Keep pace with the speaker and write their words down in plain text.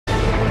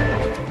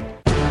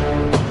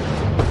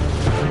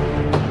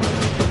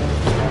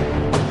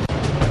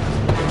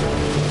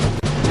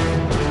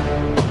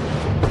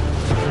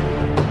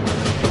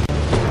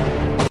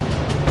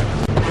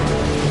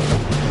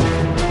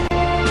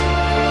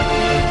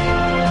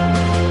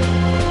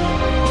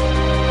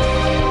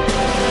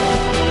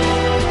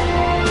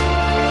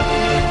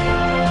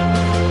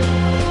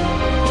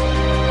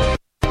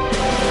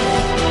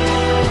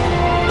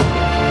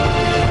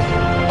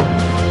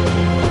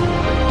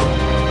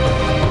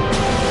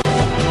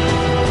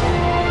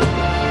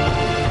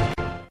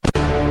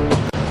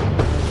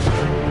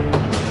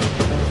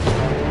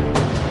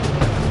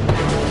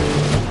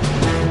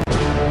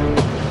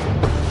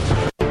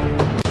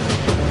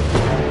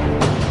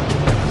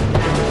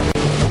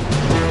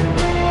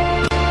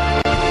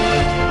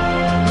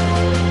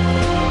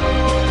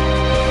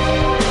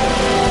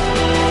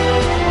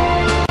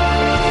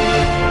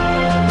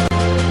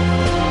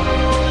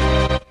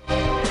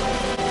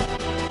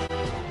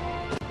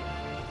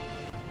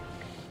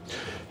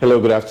Hello,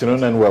 good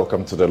afternoon, and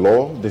welcome to The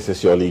Law. This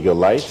is your legal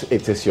light.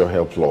 It is your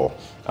help law.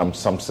 I'm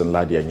Samson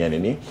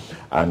Nyanini,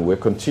 and we're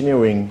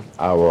continuing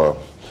our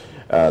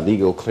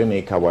legal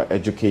clinic, our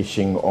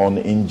education on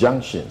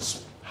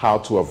injunctions, how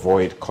to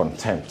avoid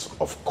contempt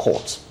of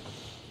court.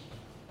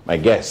 My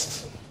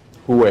guests,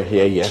 who were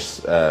here,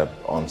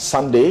 on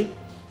Sunday,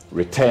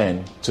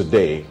 return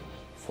today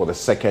for the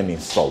second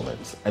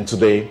installment. And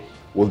today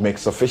will make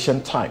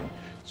sufficient time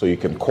so you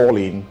can call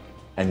in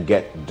and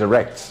get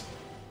direct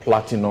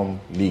platinum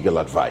legal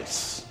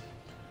advice.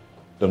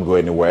 Don't go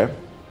anywhere.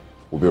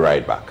 We'll be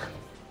right back.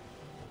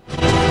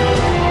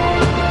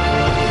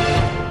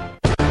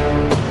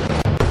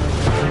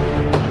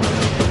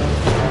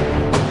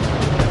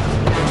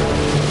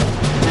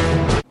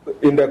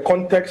 In the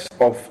context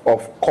of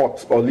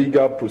court or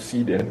legal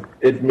proceeding,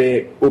 it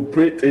may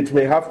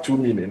have two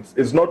meanings.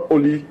 It's not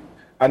only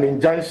an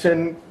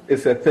injunction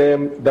is a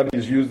term that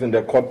is used in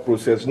the court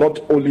process, not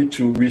only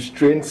to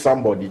restrain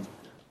somebody,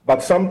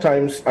 but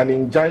sometimes an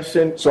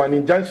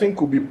injunction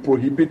could be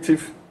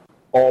prohibitive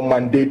or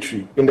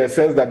mandatory in the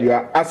sense that you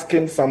are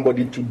asking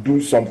somebody to do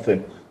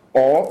something,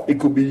 or it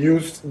could be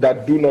used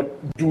that do not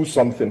do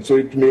something. So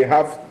it may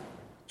have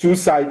two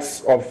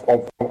sides of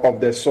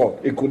the sword.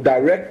 It could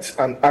direct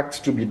an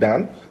act to be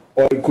done,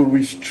 or it could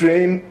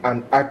restrain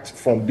an act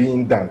from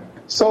being done.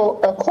 So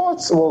a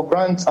court will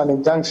grant an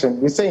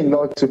injunction, we say in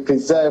law, to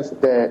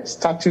preserve the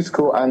status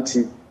quo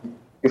ante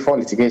before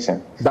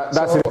litigation.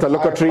 That's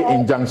interlocutory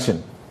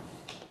injunction.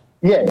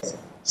 Yes.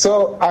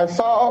 So I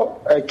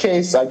filed a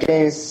case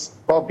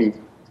against Bobby,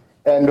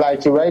 and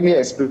like you rightly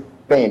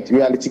explained,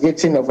 we are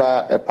litigating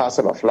over a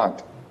parcel of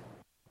land.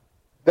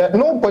 That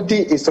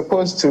nobody is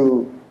supposed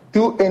to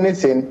do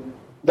anything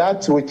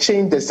that will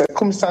change the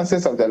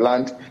circumstances of the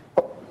land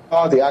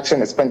or the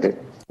action expended.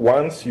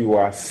 Once you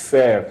are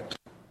served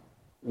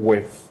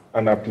with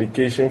an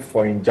application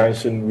for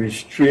injunction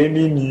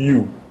restraining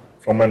you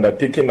from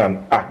undertaking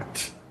an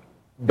act,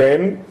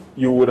 then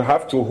you would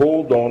have to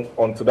hold on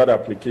until that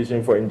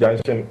application for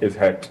injunction is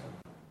heard.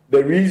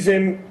 The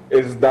reason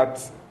is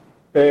that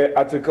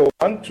Article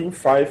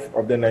 125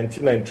 of the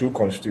 1992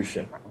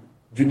 Constitution,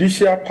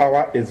 judicial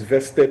power is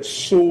vested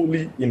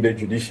solely in the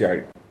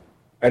judiciary.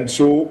 And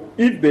so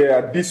if there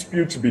are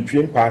disputes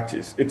between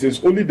parties, it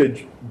is only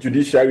the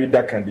judiciary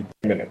that can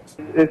determine it.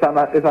 It's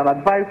an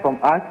advice from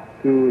us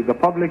to the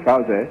public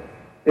out there.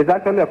 It's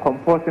actually a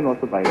compulsion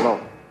also by law,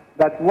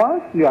 that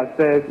once you are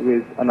served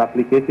with an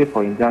application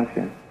for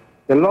injunction,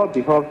 the law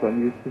behoves on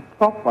you to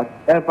stop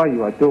whatever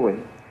you are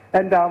doing.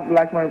 And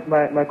like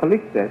my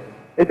colleague said,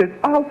 it is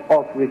out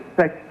of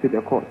respect to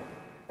the court.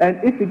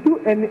 And if you do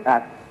any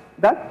act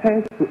that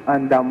tends to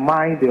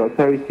undermine the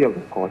authority of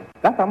the court,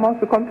 that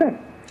amounts to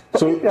contempt.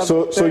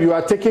 So you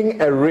are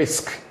taking a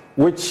risk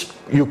which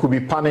you could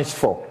be punished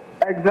for.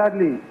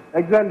 Exactly.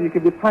 You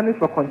could be punished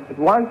for contempt.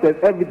 Once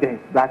there's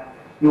evidence that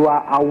you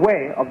are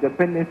aware of the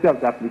pendency of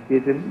the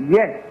application,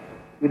 yes,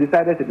 you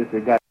decided to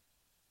disregard.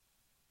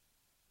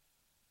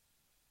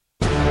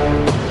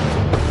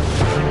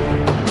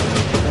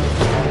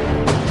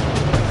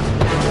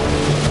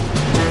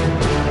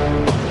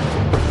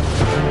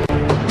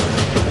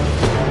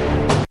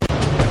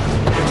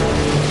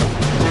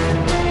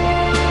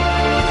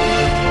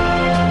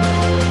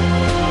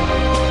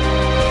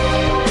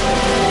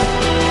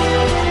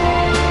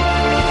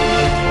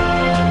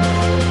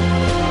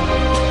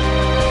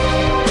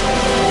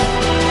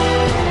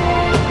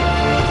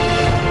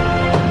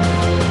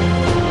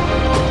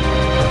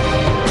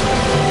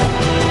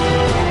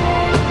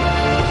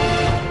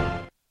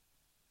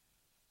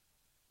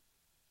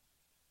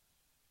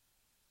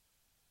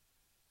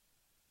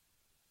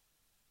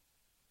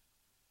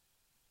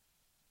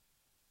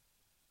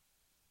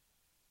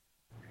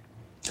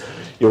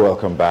 You're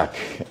welcome back.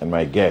 And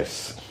my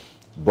guest,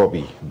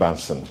 Bobby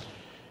Benson,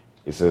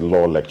 is a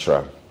law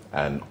lecturer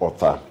and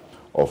author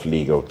of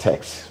legal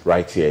texts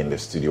right here in the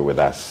studio with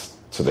us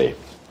today.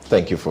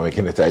 Thank you for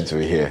making the time to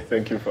be here.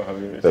 Thank you for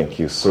having me. Thank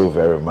you so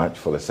very much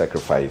for the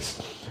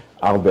sacrifice.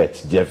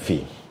 Albert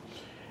Jeffy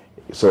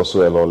is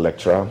also a law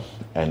lecturer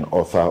and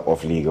author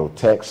of legal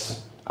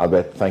texts.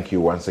 Albert, thank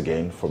you once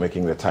again for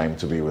making the time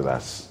to be with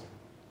us.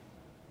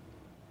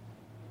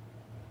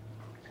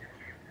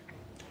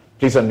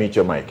 Please unmute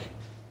your mic.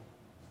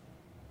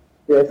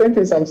 Yeah, thank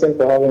you, Samson,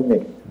 for having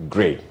me.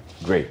 Great.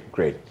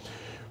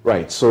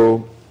 Right,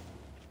 so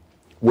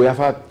we have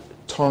had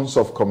tons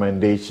of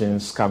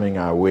commendations coming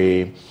our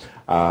way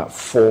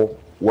for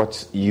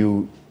what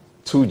you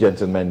two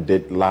gentlemen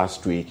did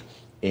last week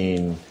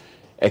in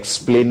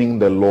explaining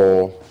the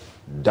law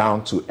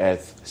down to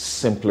earth,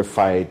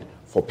 simplified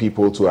for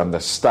people to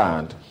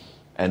understand,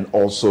 and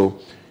also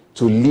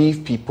to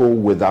leave people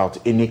without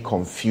any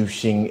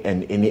confusion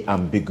and any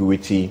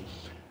ambiguity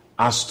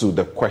as to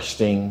the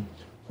question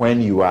when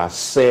you are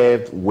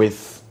served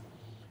with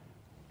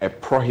a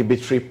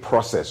prohibitory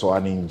process or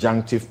an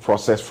injunctive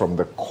process from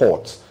the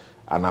court,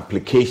 an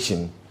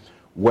application,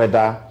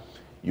 whether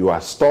you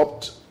are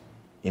stopped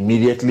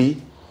immediately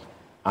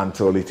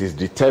until it is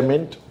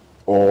determined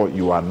or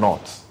you are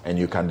not, and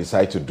you can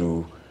decide to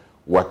do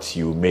what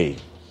you may.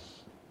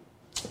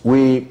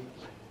 we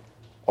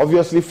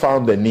obviously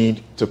found the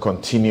need to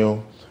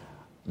continue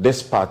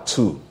this part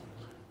 2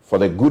 for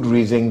the good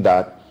reason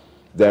that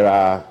there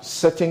are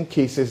certain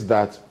cases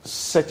that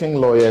certain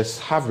lawyers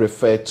have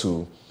referred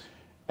to,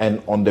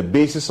 and on the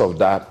basis of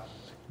that,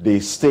 they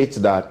state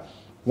that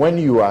when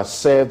you are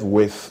served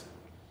with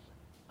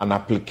an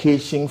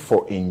application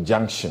for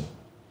injunction,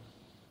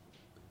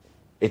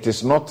 it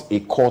is not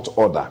a court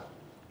order,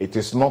 it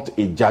is not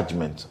a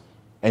judgment,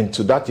 and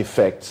to that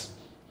effect,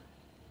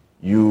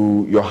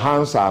 your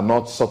hands are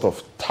not sort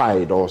of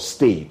tied or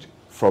stayed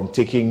from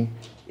taking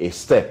a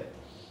step.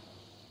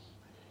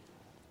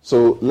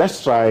 So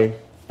let's try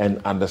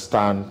and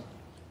understand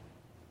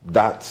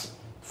that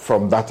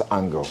from that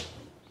angle.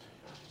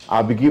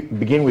 I'll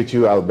begin with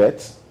you,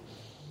 Albert.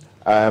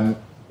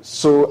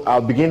 So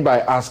I'll begin by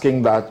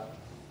asking that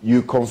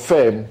you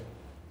confirm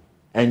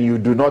and you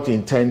do not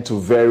intend to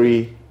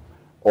vary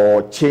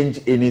or change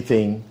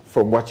anything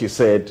from what you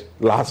said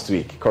last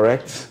week,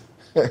 correct?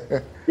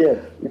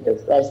 Yes.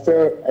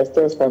 I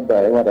still stand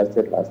by what I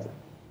said last week.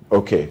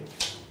 Okay.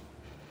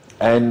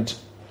 And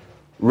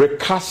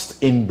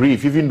recast in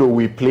brief, even though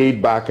we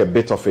played back a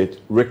bit of it,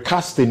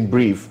 recast in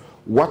brief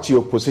what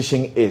your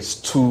position is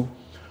to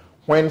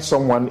when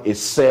someone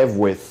is served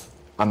with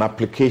an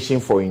application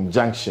for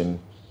injunction,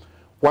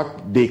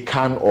 what they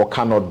can or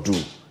cannot do,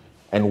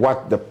 and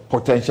what the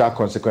potential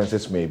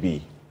consequences may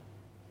be.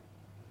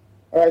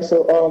 All right,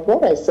 so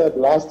what I said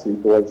last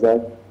week was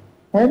that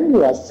when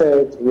you are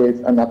served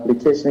with an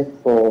application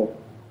for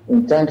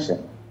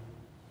injunction,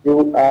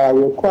 you are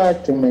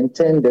required to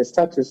maintain the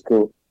status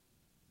quo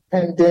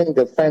pending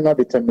the final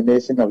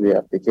determination of the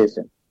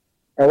application.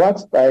 And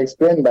what I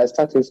explained by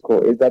status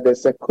quo is that the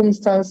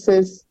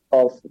circumstances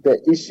of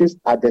the issues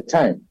at the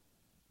time,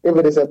 if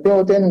it is a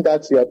building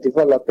that you are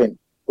developing,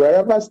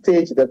 wherever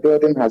stage the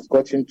building has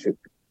gotten to,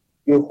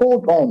 you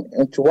hold on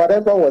to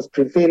whatever was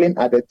prevailing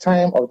at the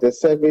time of the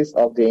service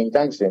of the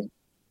injunction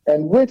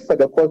and wait for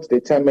the court to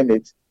determine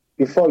it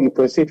before you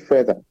proceed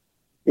further.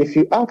 If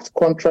you act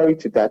contrary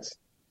to that,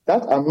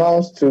 that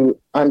amounts to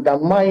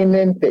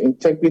undermining the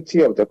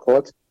integrity of the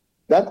court.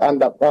 That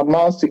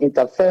amounts to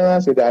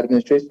interference with the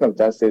administration of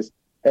justice,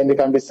 and they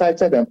can be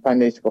cited and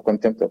punished for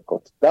contempt of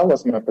court. That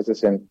was my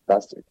position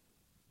last week.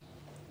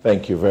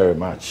 Thank you very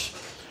much.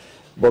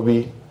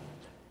 Bobby,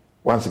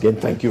 once again,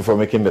 thank you for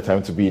making the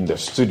time to be in the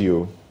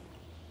studio.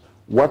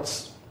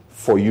 What,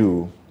 for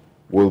you,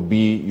 will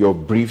be your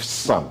brief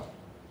sum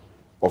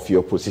of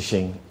your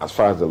position as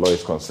far as the law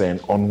is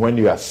concerned on when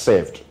you are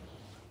served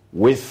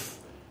with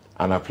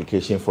an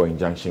application for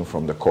injunction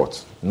from the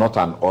court, not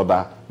an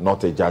order,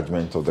 not a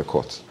judgment of the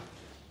court?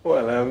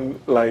 Well,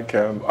 like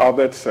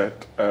Albert said,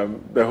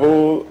 the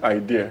whole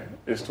idea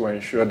is to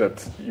ensure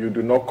that you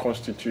do not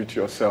constitute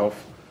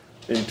yourself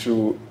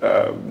into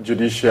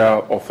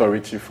judicial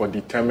authority for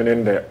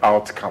determining the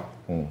outcome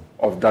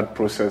of that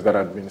process that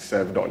had been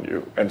served on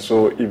you. And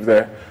so if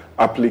the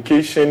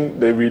application,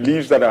 the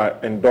reliefs that are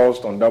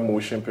endorsed on that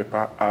motion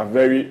paper are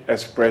very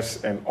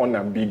express and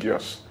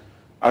unambiguous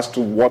as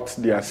to what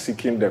they are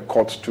seeking the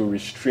court to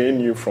restrain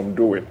you from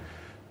doing,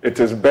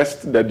 it is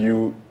best that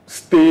you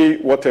stay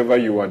whatever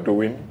you are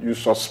doing, you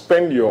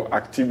suspend your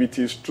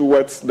activities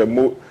towards the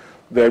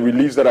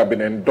reliefs that have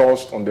been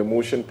endorsed on the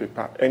motion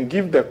paper, and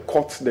give the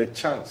court the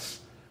chance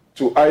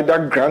to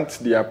either grant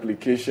the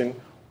application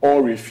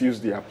or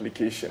refuse the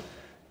application.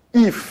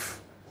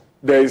 If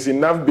there is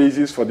enough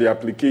basis for the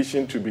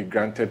application to be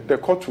granted, the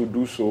court will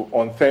do so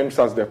on terms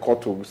as the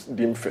court will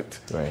deem fit.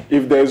 Right.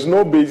 If there is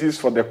no basis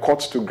for the court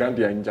to grant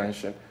the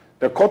injunction,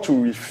 the court will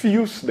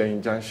refuse the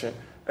injunction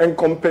and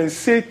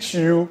compensate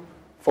you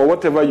for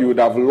whatever you would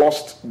have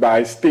lost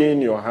by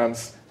staying your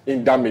hands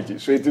in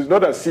damages. So it is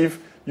not as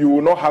if you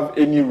will not have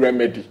any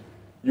remedy.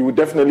 You will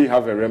definitely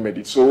have a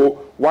remedy.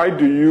 So why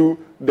do you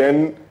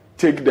then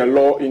take the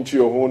law into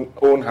your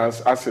own hands,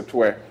 as it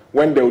were,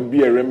 when there would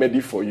be a remedy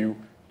for you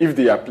if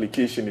the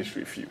application is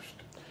refused?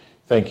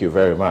 Thank you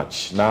very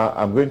much. Now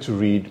I'm going to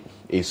read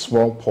a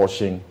small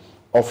portion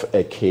of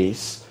a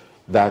case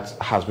that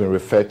has been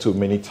referred to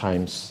many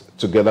times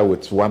together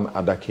with one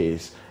other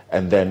case,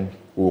 and then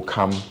we'll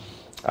come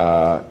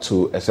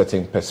to a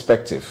certain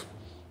perspective.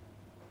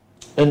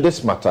 In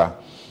this matter,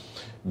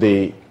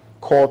 the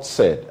court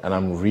said, and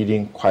I'm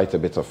reading quite a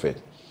bit of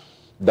it,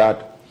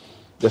 that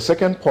the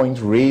second point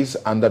raised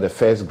under the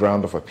first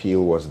ground of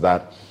appeal was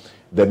that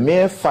the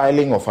mere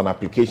filing of an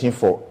application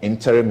for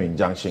interim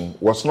injunction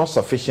was not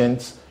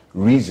sufficient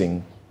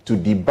reason to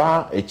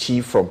debar a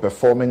chief from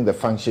performing the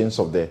functions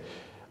of the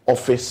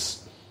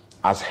office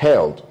as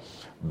held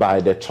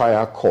by the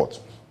trial court.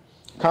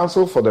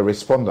 Counsel for the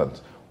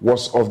respondent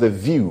was of the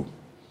view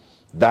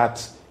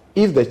that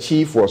if the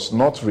chief was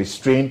not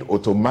restrained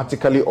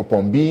automatically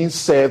upon being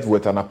served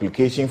with an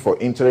application for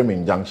interim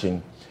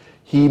injunction,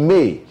 he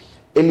may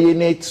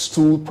alienate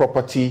stool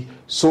property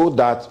so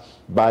that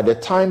by the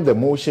time the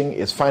motion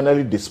is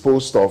finally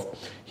disposed of,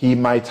 he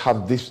might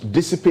have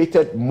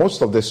dissipated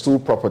most of the stool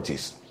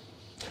properties.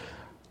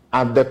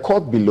 At the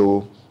court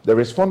below, the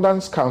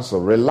respondent's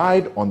counsel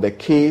relied on the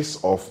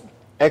case of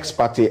ex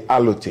parte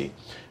allote,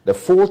 The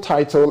full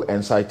title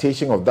and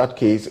citation of that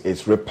case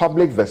is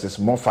Republic versus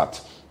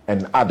Moffat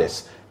and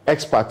others,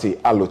 Ex parte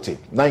Alote,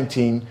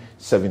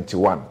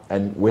 1971.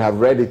 And we have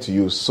read it to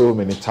you so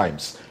many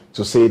times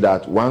to say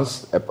that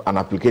once an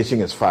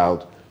application is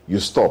filed, you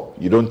stop.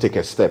 You don't take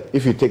a step.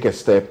 If you take a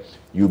step,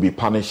 you'll be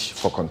punished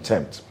for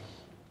contempt.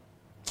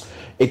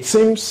 It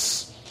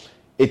seems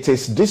it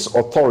is this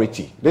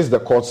authority, this is the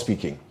court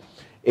speaking,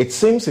 it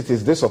seems it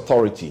is this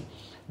authority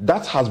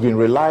that has been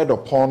relied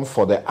upon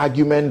for the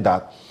argument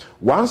that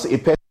once a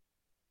person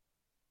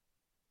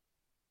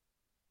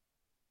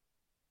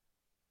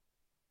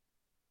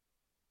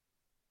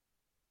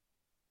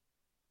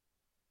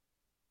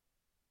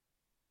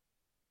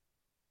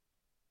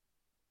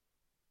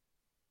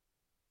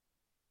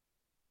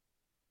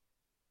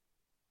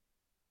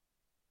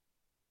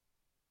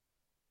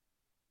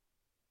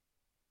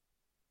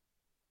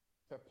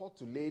purport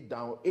to lay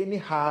down any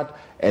hard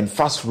and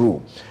fast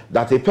rule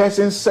that a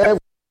person serve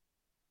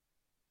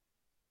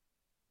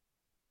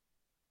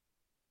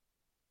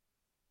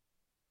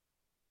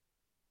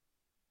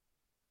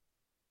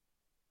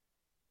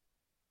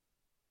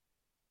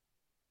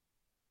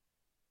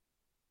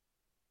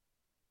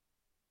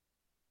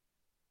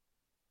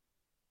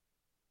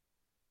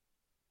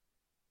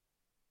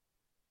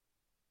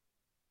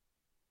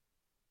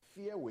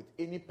fear with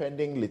any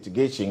pending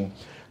litigation,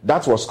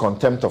 that was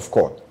contempt of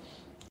court.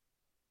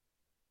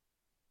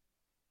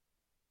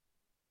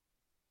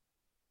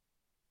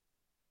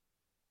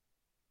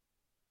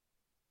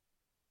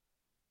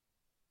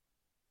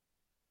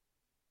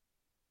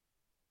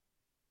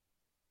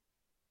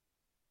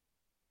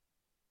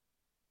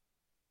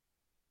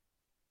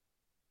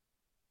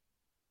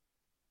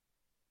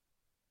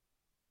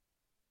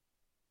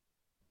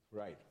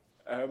 Right.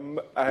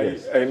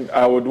 And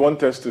I would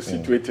want us to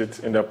situate it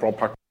in the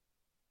proper.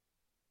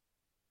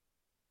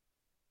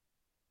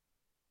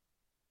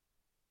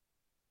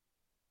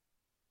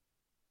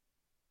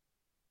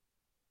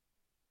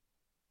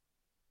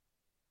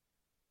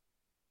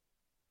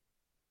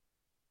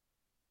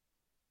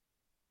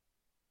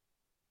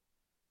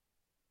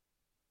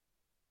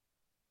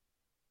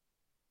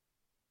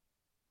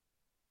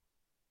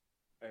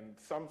 And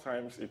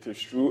sometimes it is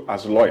true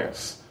as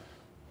lawyers.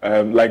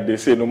 Like they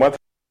say, no matter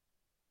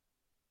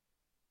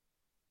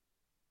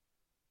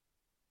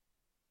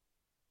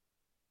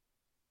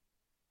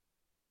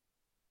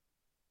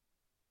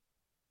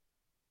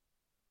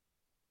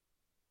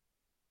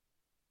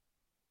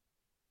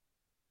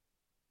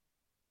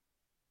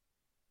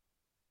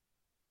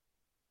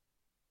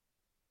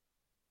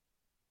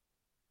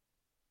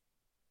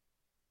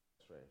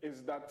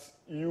is that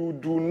you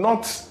do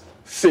not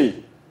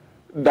say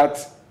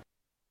that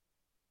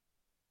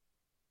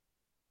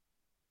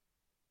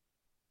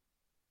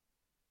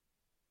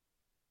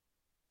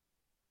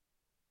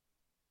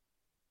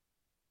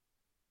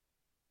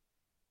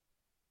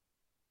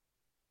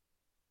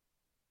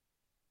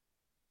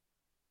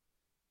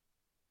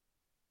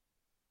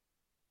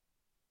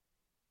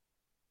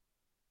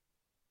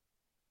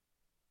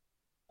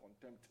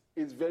contempt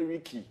is very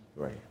key.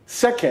 Right.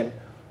 Second,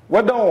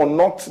 whether or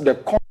not the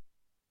context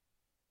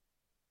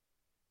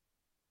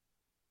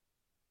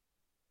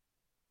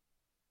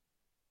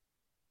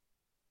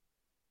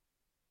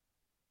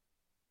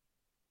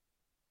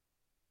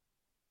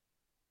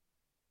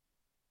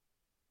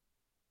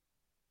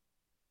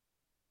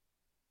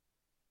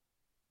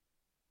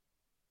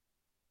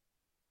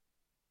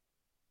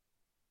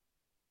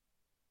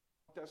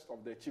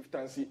of the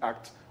Chieftaincy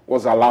Act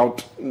was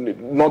allowed,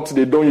 not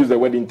they don't use the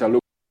word interlocutor.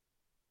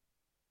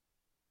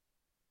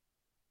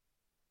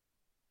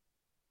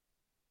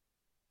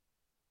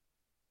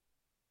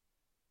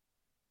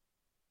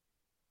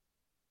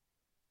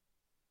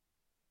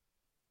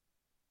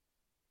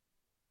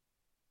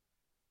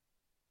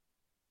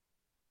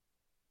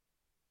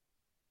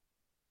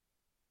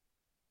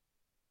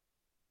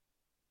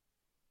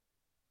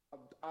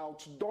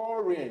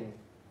 Outdooring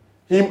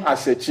him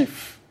as a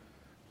chief.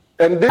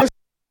 And this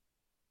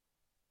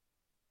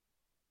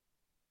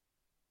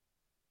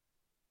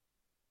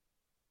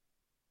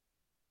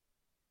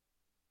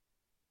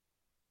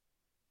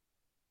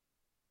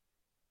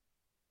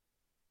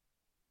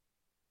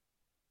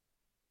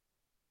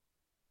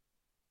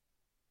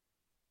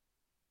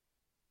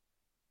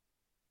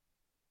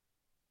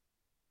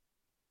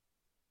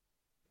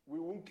we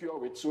won't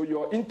cure it. So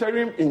your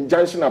interim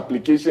injunction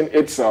application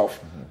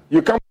itself,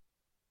 you can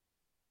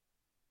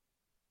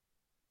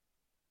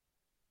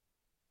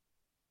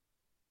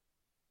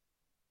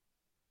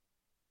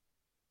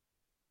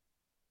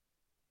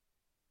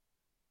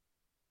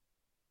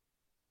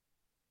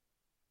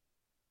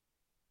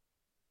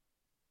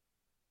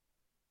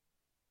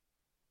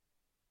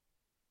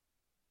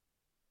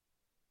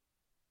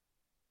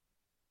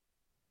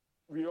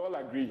we all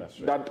agree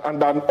that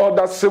under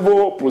other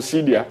civil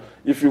procedure,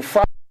 if you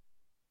file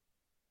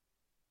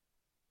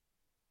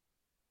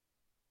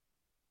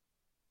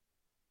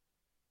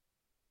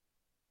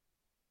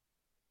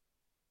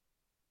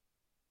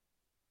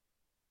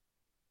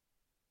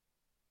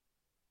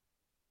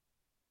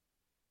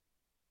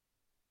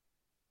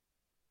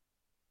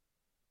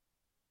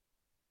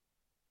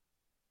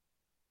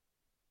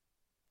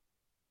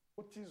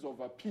notice of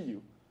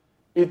appeal,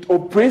 it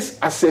operates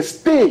as a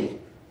stay.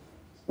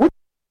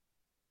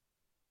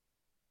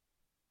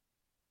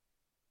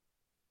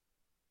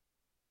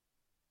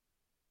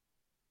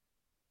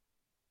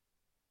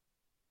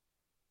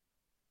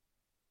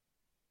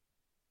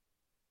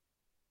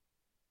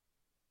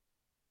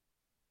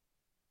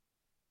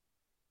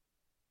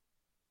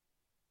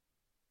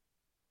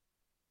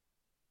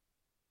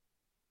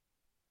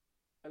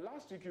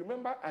 Last week, you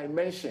remember I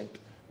mentioned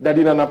that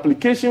in an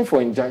application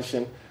for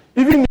injunction,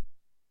 even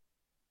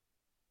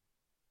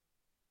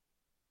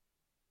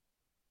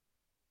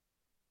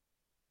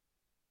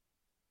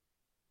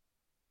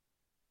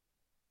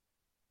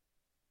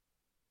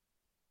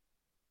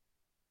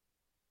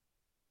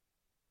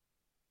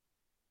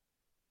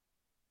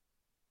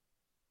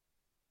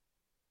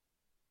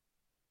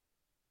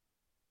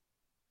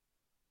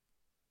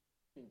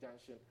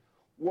injunction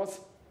was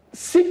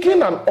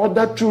seeking an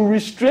order to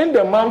restrain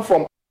the man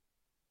from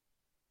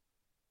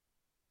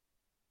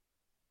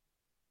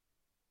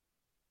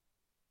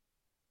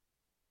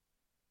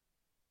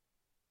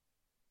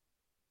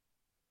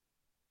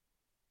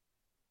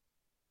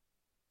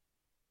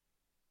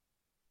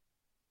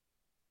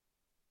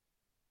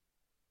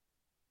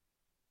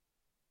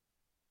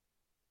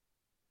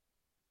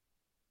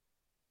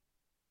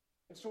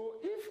So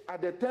if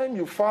at the time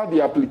you file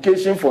the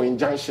application for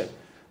injunction,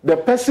 the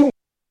person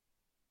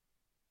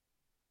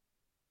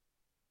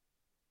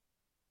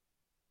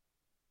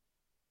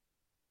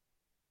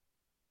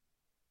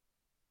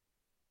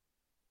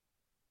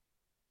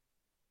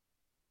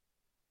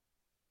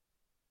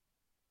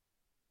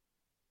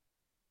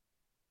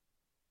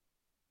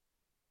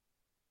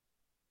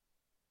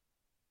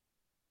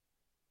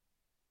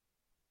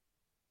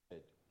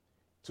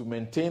to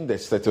maintain the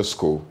status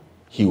quo,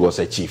 he was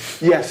a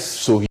chief. yes.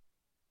 So he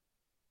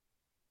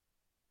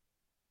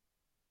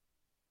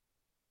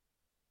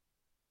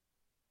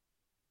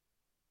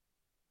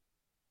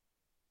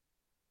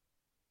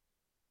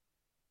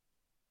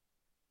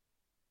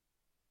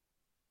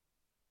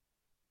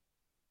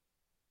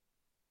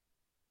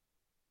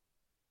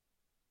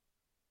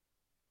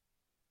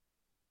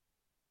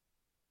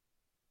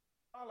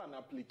file an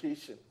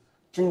application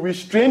to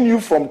restrain you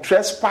from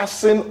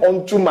trespassing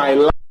onto my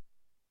land.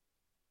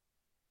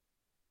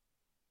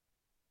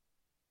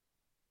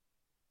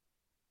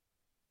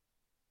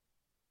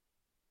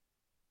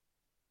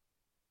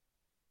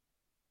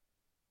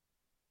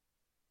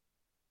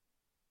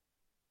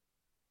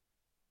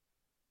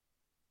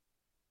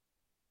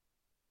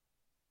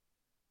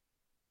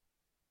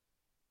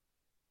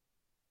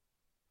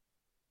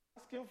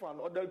 Asking for an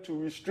order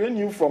to restrain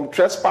you from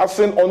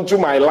trespassing onto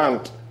my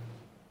land.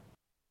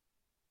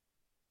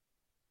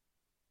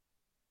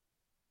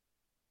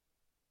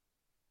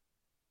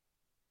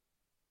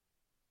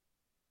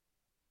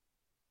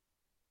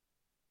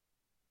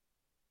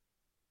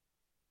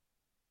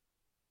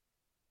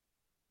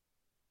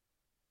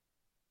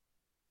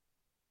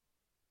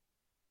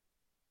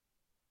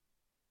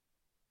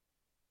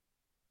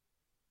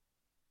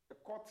 The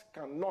court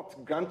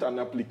cannot grant an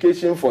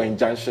application for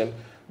injunction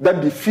that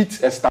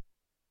defeats a statute.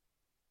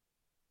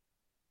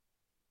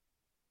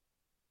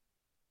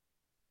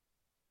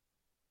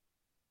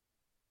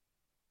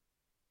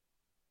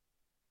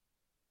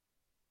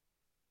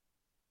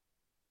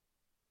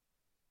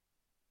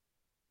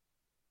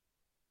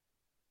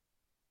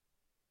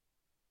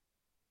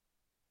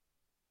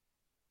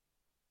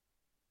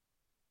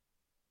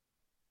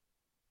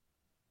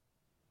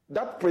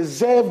 That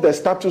preserve the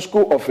status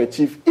quo of a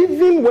chief,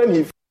 even when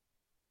he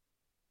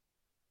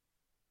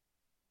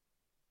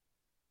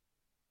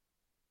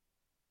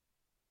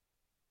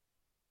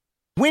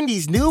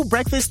Wendy's new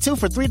breakfast 2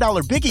 for $3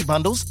 Biggie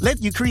Bundles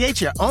let you create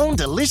your own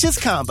delicious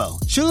combo.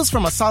 Choose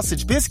from a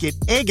sausage biscuit,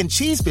 egg and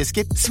cheese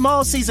biscuit,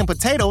 small seasoned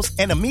potatoes,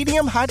 and a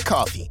medium hot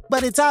coffee.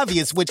 But it's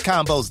obvious which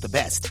combo's the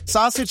best.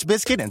 Sausage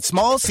biscuit and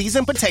small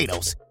seasoned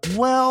potatoes.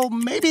 Well,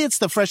 maybe it's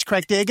the fresh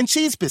cracked egg and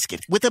cheese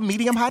biscuit with a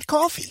medium hot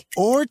coffee.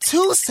 Or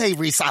 2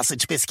 savory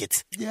sausage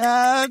biscuits.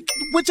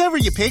 Whichever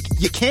you pick,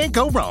 you can't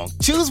go wrong.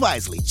 Choose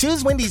wisely.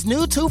 Choose Wendy's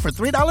new 2 for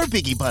 $3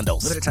 Biggie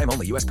Bundles. Limited time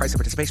only. U.S. price and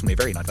participation may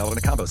vary. Not valid in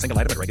a combo. Single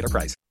item at regular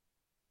price.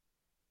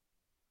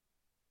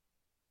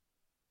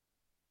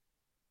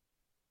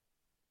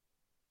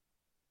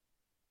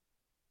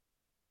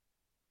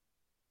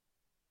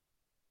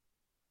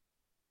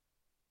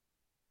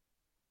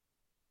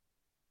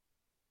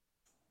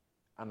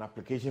 an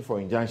application for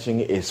injunction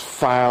is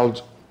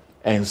filed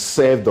and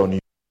served on you.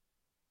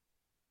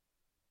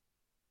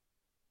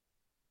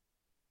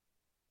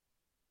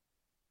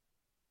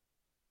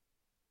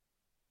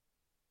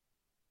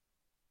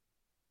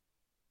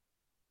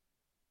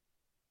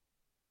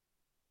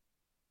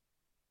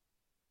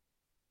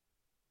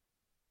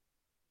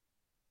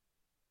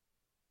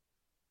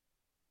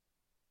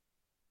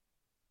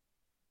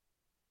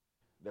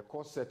 The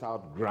court set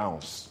out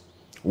grounds.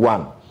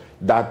 One,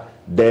 that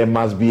there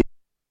must be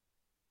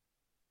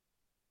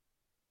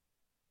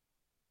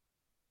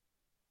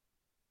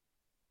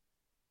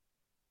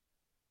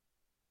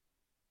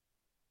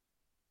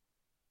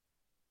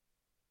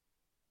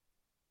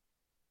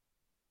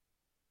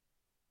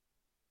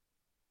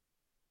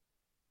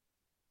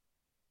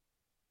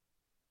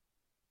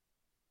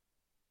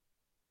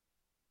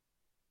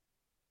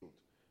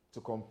to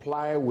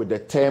comply with the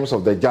terms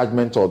of the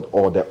judgment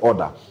or the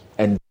order.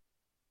 And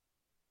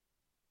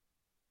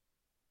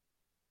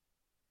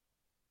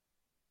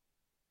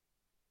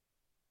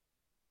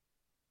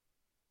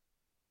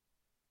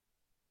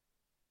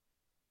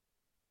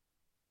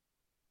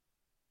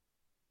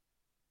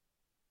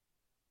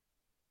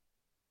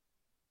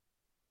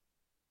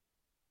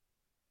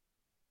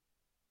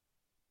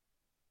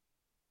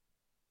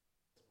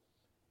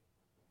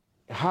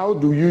how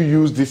do you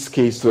use this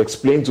case to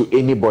explain to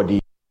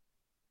anybody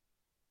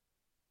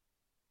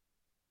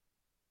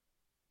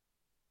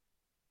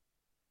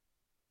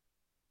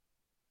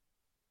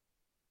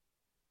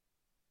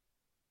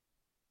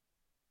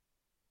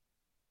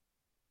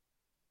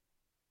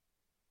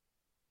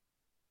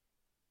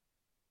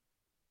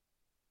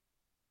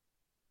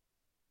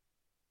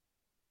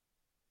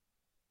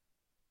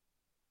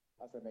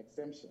as an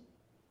exemption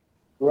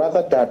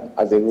rather than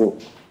as a rule?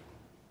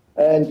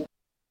 And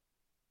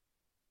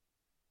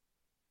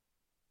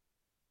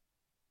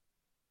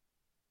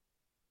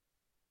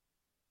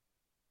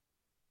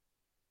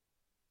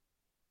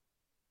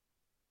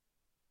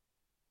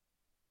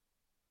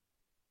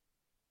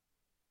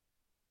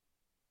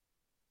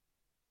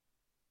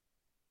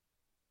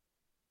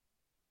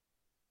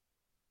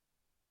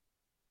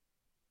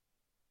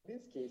in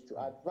this case, to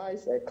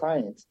advise a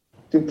client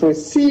to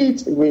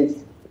proceed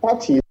with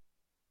what he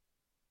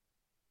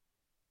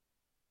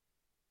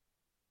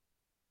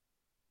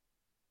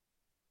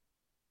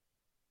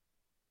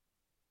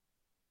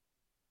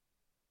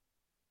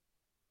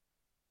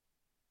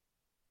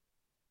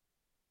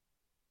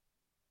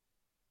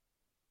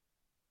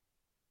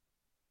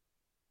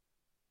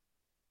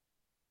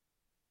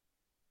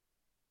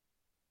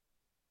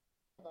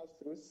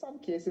through some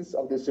cases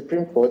of the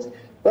Supreme Court,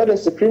 where the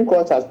Supreme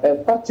Court has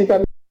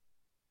practically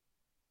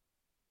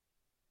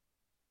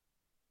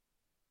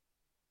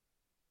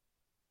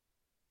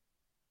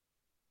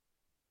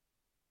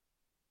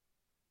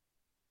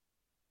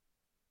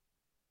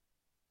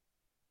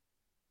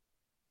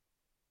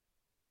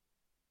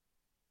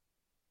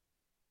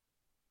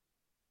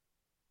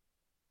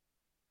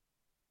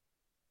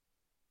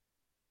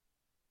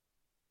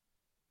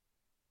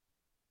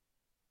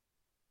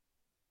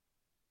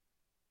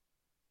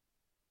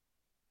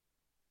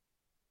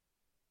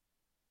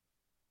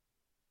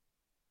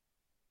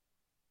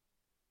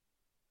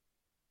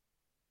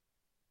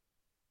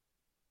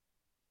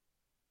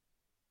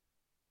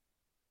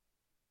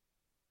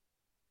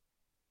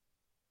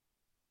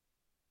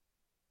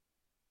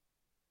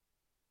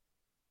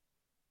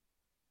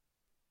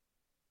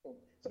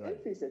so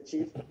if he's a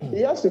chief, he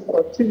has to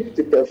continue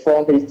to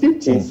perform his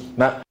duties.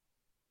 now?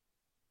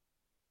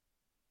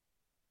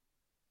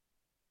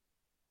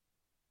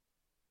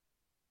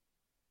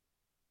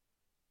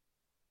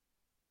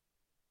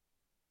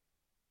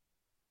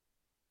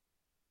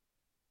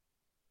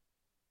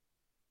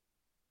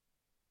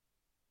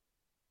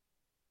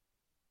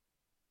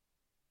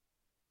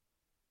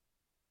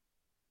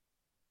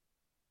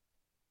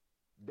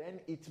 Then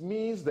it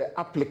means the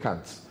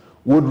applicant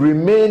would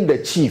remain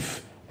the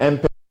chief and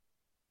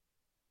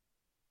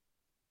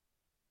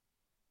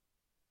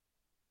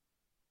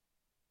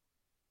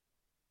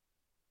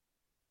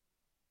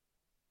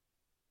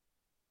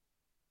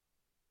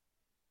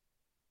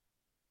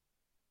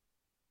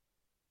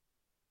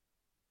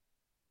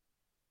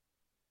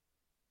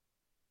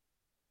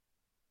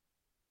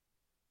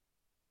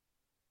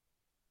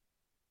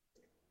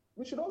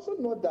We should also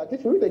note that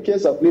if you read the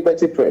case of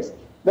Liberty Press,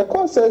 the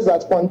court says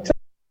that on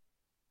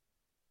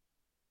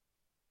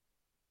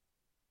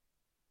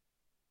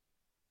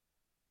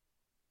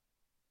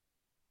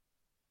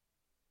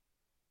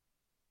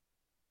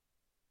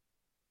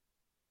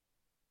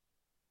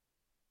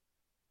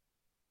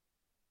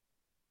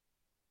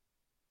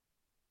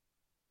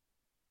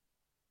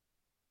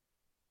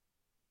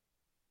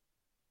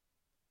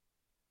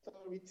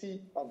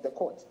authority of the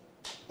court.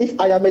 If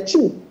I am a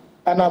chief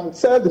and I'm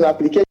served an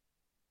application,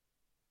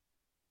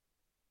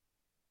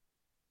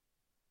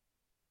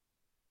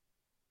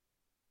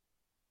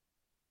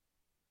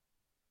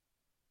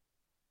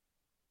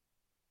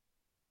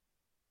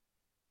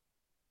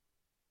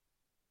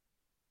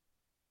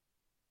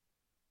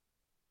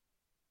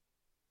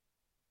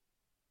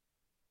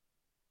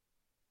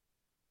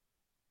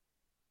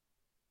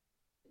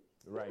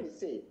 right. we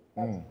say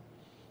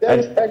there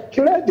is a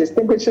clear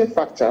distinguishing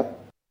factor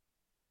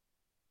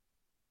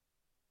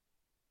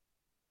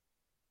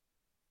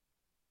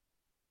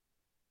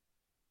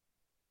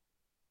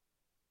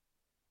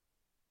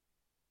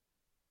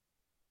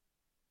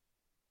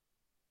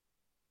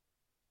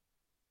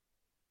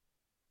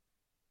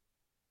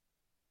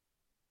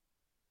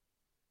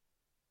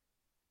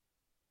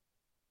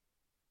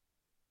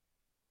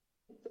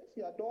if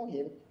you adore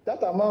him,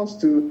 that amounts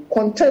to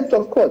contempt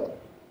of court.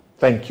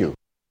 Thank you.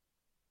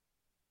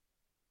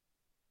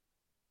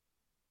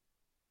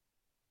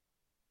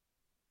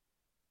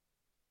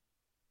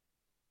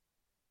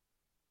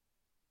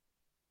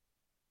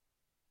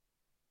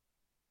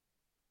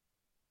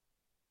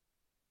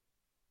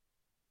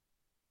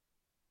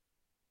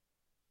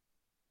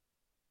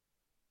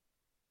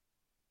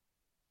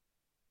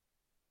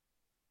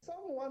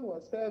 someone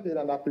was served with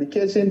an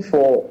application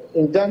for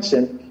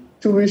injunction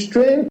to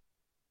restrain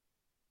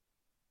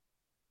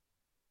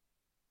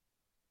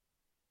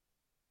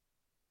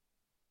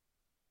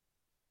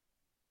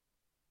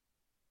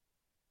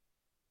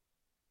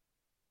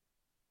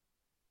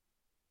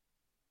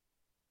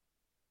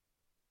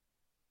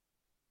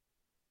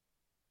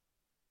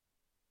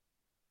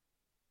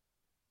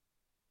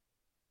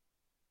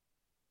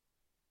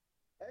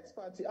ex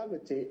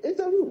parte is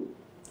a rule.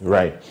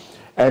 Right.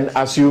 And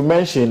as you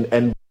mentioned,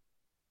 and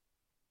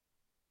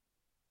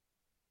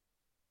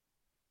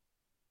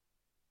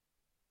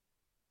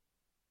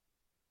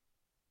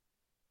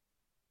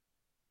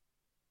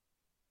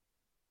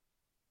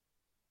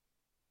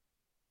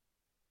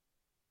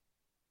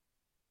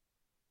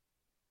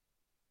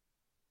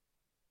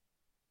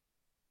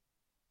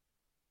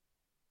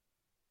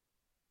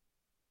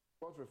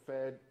court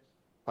referred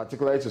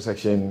particularly to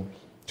Section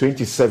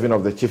 27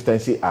 of the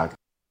Chieftaincy Act.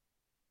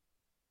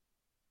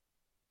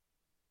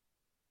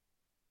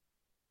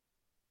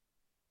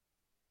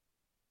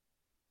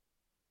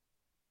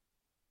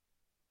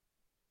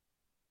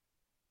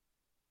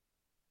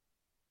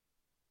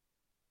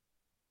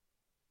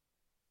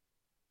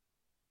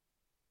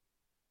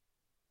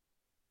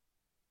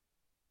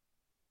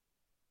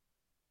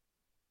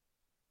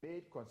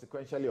 Made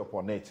consequentially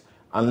upon it,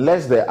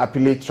 unless the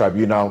appellate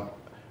tribunal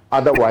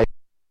otherwise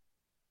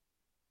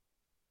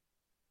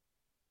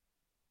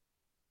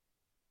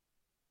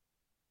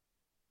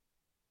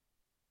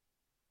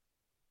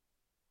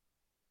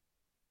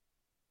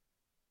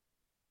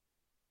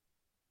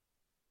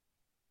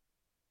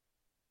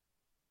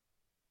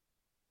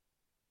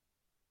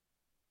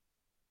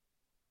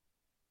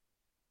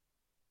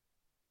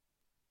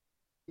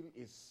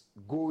is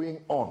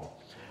going on,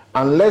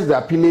 unless the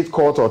appellate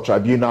court or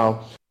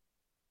tribunal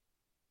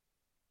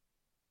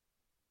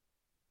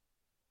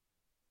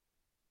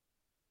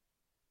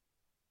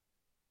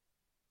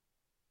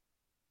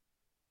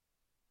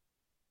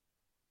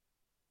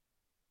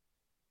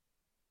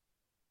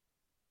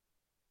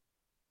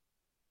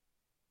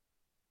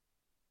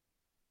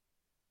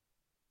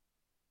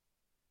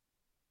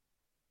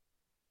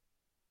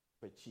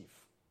chief.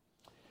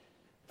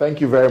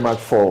 Thank you very much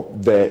for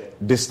the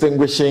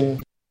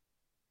distinguishing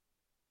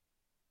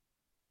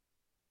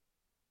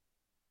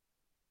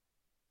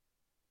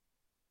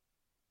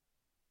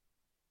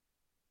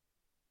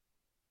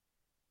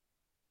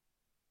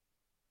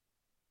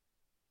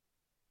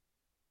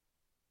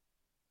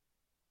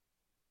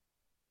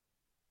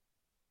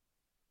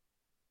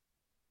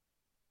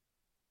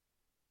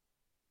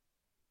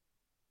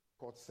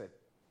court set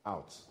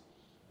out.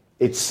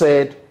 It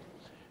said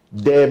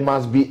there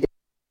must be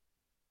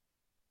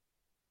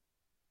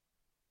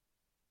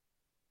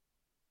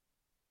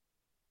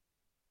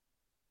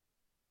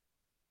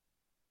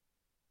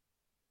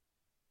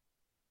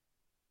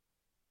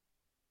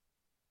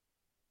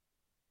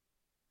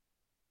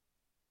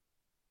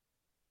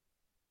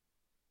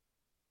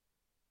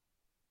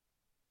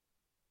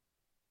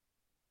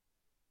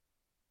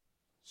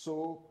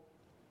so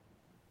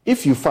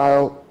if you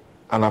file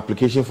an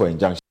application for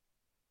injunction,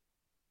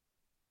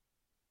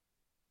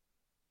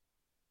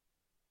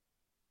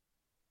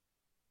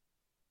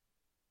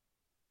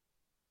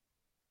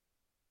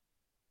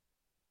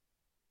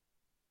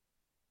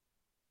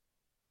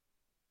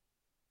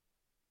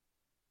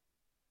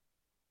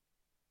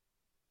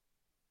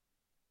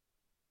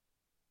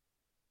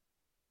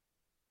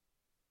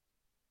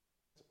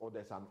 or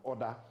there's an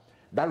order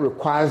that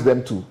requires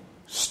them to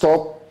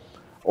stop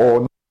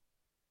or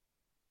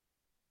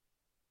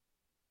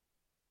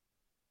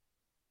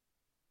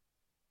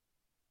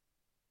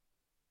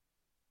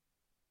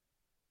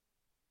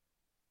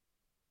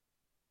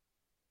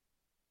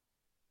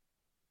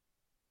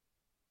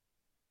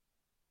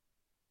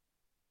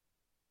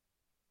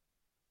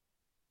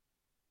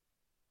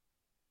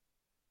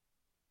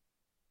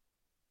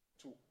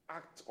to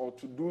act or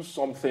to do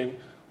something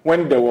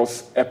when there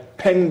was a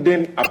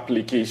pending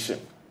application.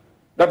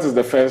 That is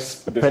the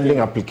first pending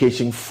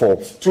application for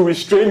to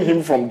restrain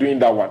him from doing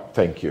that one.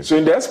 Thank you. So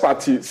in the ex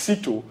parte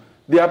situ,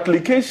 the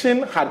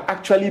application had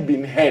actually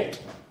been heard,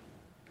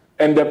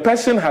 and the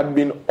person had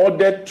been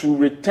ordered to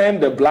return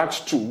the black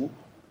stool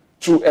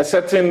to a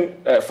certain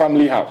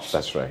family house.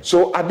 That's right.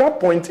 So at that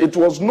point, it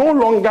was no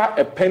longer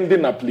a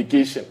pending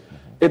application.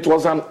 It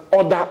was an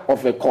order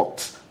of a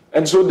court.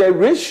 And so the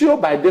ratio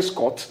by this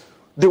court,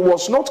 they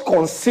was not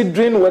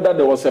considering whether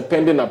there was a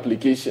pending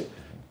application.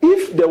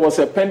 If there was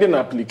a pending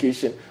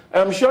application,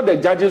 I'm sure the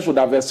judges would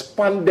have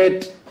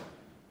expanded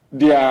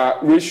their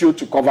ratio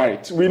to cover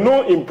it. We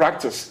know in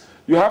practice,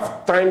 you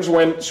have times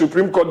when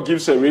Supreme Court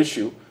gives a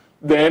ratio,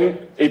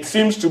 then it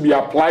seems to be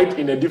applied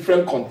in a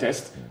different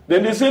context.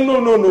 Then they say,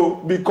 no,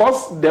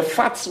 because the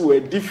facts were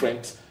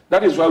different,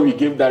 that is why we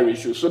gave that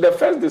ratio. So the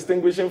first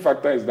distinguishing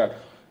factor is that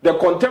the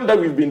contempt that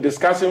we've been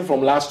discussing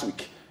from last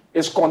week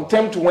is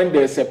contempt when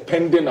there's a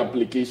pending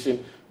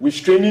application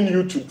restraining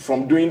you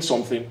from doing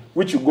something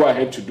which you go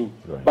ahead to do.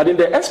 Right. But in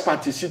the ex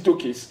parte situ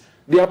case,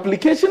 the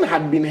application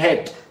had been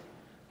heard,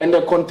 and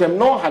the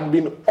contemnor had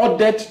been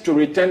ordered to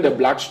return the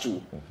black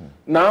stool.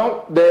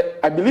 Now,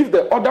 I believe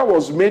the order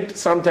was made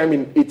sometime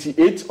in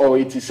 88 or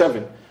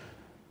 87.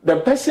 The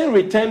person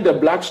returned the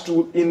black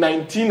stool in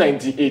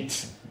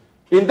 1998.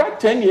 In that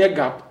 10-year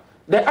gap,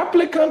 the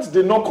applicant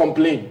did not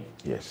complain.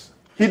 Yes.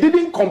 He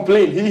didn't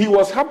complain. He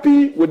was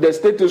happy with the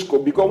status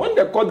quo, because when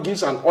the court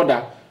gives an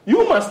order,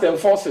 you must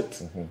enforce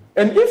it.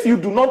 And if you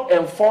do not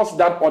enforce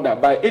that order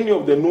by any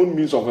of the known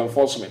means of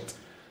enforcement,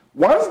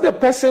 once the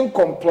person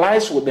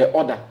complies with the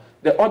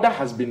order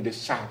has been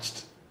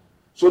discharged.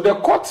 So the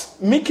court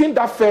making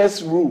that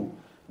first rule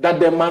that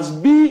there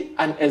must be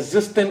an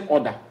existing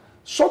order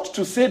sought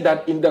to say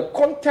that in the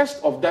context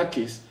of that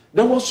case,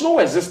 there was no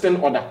existing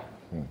order.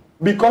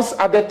 Because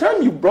at the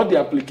time you brought the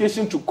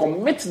application to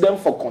commit them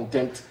for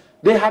contempt,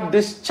 they had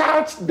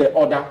discharged the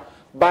order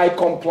by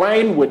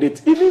complying with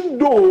it, even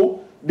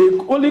though they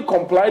only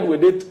complied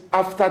with it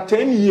after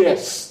 10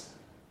 years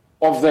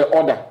of the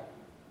order,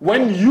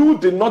 when you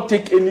did not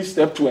take any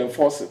step to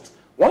enforce it.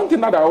 One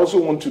thing that I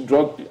also want to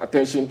draw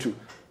attention to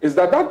is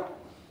that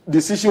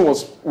decision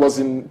was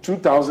in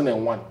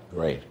 2001.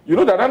 Right. You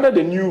know that under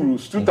the new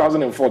rules,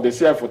 2004, the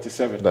CI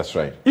 47. That's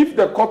right. If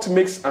the court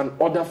makes an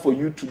order for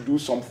you to do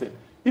something,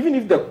 even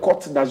if the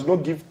court does not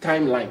give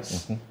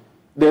timelines,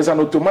 there's an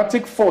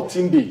automatic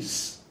 14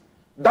 days.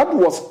 That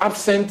was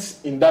absent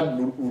in that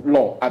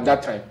law at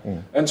that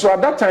time. And so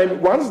at that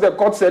time, once the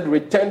court said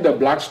return the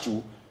black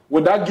stool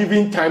without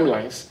giving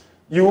timelines,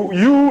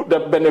 you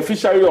the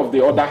beneficiary of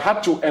the order,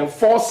 had to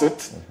enforce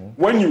it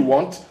when you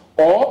want,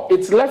 or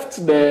it's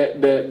left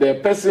the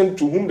person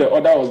to whom the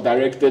order was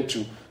directed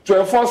to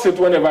enforce it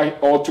whenever,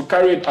 or to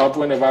carry it out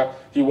whenever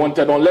he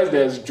wanted, unless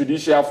there's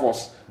judicial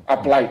force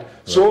applied. Right.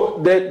 So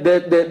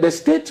the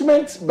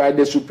statement by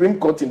the Supreme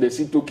Court in the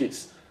Sito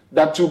case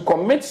that to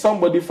commit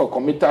somebody for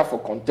committal for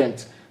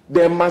contempt,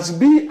 there must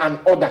be an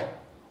order,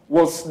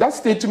 that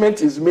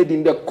statement is made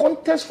in the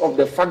context of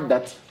the fact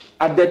that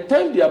at the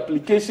time the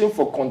application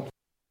for contempt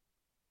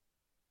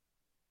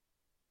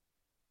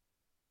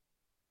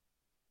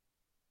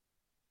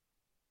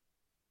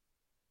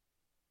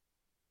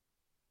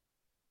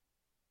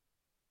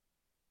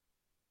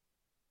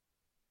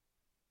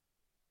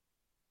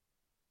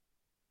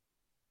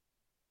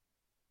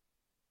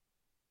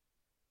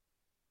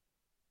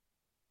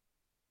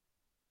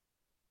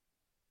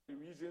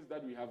reasons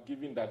that we have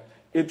given, that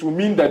it will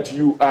mean that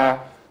you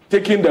are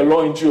taking the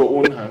law into your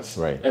own hands,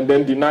 right, and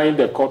then denying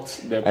the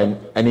court.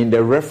 And in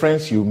the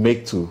reference you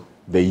make to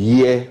the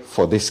year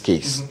for this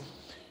case,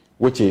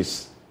 which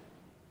is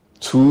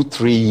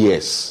 2-3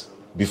 years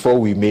before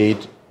we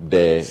made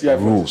the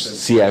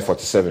rules, CI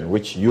 47,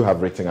 which you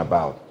have written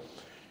about.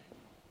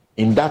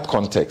 In that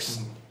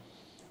context,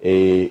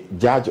 a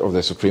judge of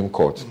the Supreme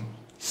Court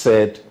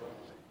said,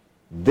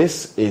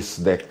 this is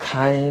the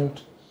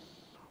kind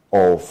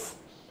of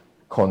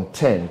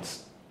content,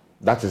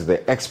 that is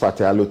the ex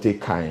parte allote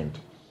kind,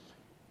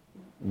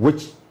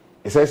 which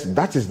it says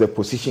that is the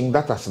position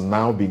that has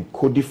now been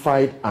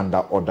codified under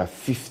Order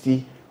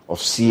 50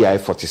 of CI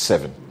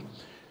 47.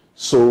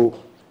 So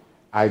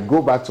I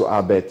go back to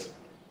Albert.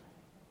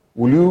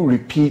 Will you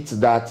repeat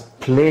that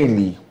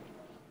plainly?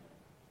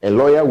 A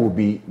lawyer will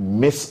be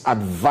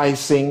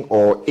misadvising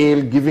or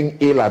giving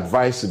ill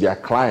advice to their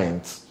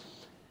clients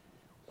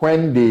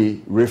when they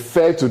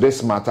refer to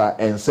this matter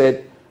and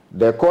said,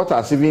 the court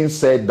has even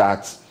said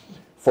that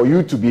for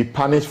you to be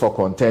punished for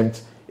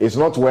contempt, it's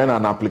not when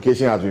an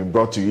application has been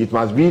brought to you. It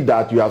must be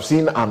that you have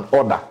seen an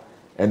order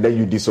and then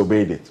you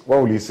disobeyed it.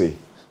 What will you say?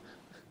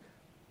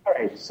 All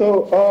right.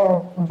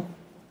 So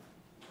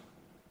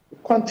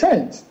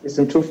contempt is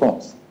in two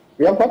forms.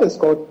 We have what is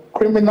called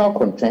criminal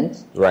contempt,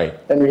 right,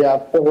 and we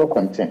have civil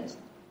contempt.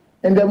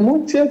 In the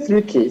Mutier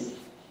 3 case,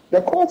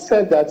 the court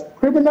said that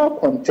criminal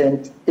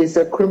contempt is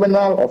a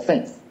criminal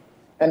offense.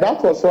 And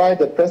that was why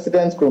the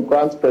president could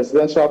grant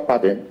presidential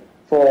pardon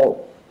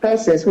for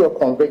persons who were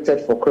convicted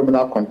for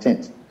criminal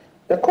contempt.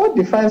 The court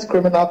defines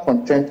criminal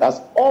contempt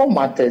as all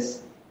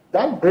matters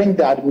that bring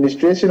the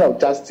administration of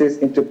justice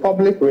into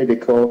public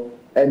ridicule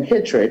and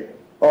hatred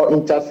or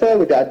interfere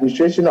with the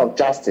administration of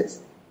justice.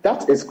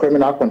 That is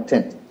criminal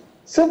contempt.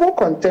 Civil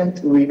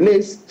contempt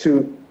relates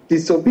to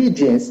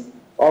disobedience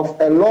of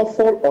a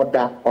lawful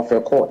order of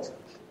a court.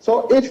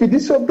 So if you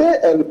disobey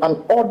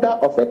an order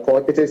of a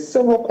court, it is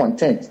civil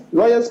contempt.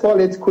 Lawyers call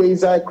it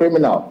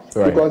quasi-criminal,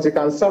 right, because you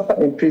can suffer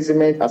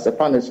imprisonment as a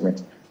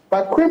punishment.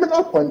 But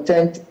criminal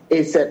contempt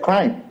is a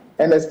crime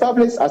and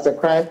established as a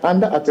crime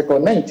under Article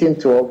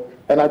 1912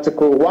 and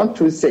Article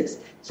 126.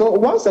 So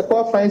once the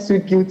court finds you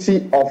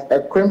guilty of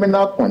a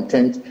criminal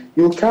contempt,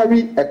 you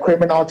carry a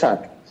criminal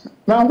charge.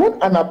 Now, when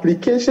an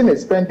application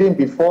is pending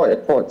before a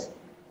court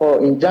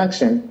for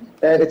injunction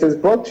and it is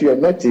brought to your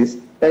notice,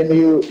 and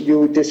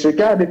you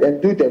disregard it and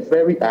do the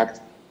very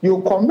act,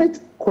 you commit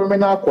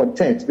criminal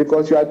contempt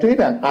because you are doing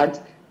an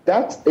act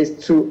that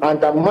is to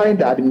undermine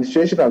the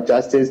administration of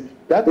justice,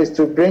 that is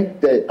to bring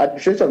the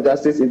administration of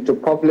justice into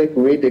public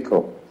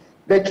ridicule.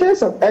 The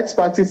case of ex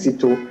parte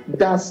Sito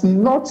does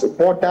not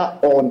border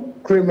on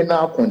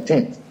criminal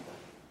contempt.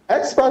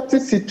 ex parte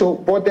situ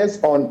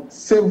borders on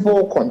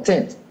civil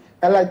contempt.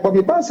 And like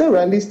Bobby Banson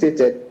rightly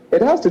stated,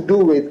 it has to do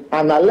with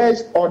an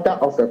alleged order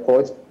of the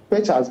court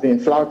which has been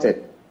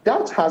flouted.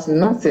 That has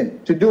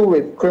nothing to do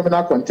with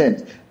criminal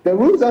contempt. The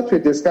rules that we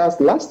discussed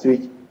last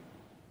week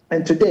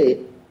and today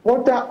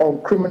border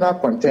on criminal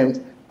contempt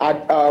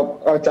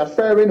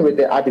interfering with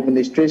the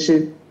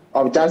administration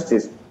of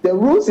justice. The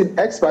rules in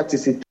ex parte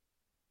situ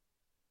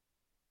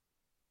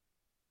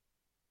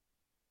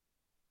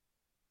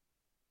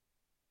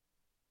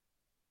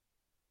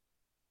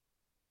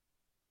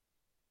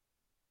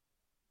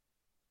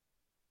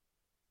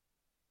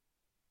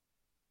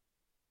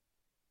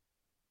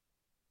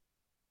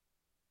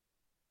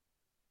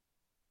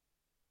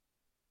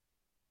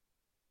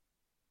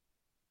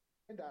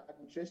the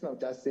administration of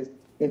justice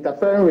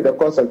interfering with the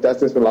course of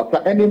justice will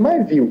apply. And in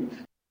my view,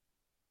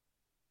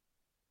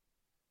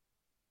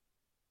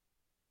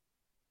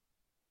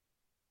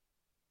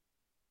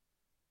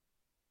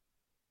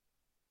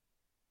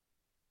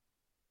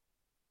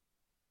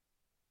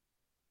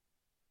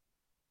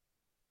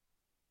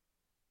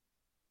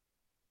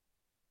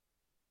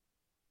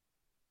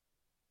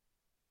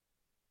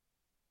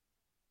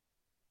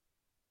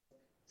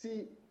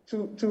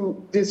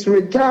 to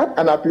disregard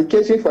an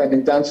application for an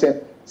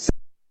injunction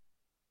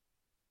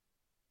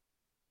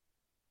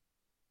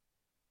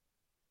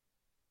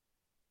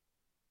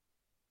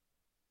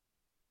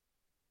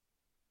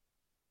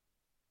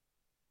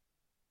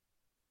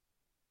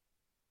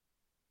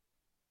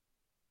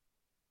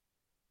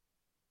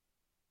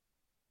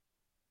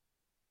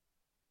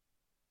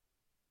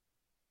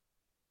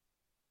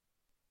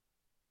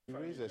He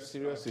raises a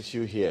serious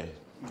issue here.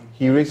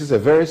 He raises a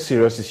very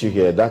serious issue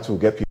here that will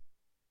get people.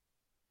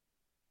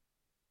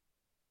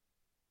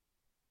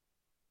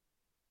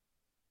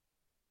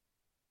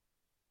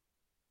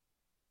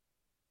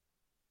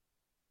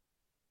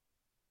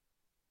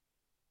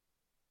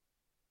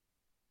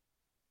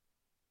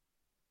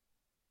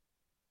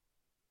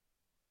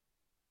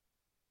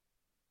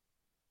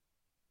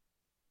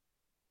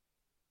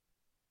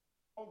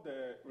 All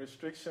the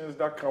restrictions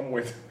that come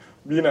with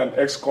being an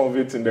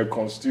ex-convict in the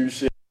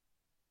Constitution.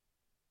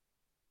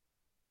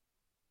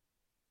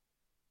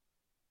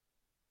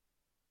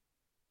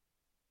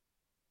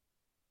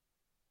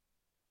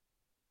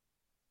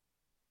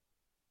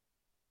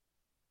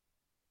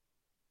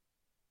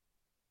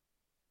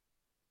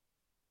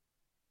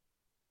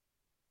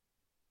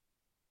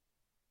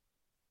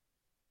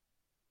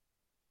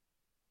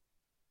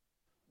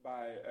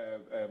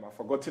 I've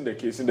forgotten the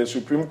case in the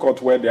Supreme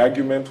Court where the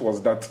argument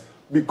was that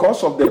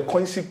because of the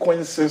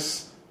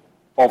consequences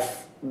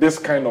of this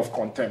kind of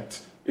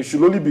contempt, it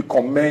should only be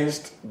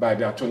commenced by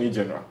the Attorney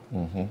General.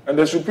 Mm-hmm. And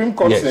the Supreme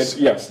Court said,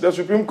 yes, the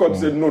Supreme Court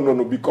said,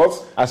 no,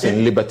 because... As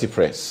in Liberty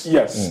Press.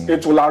 Yes,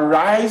 it will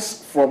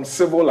arise from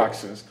civil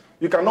actions.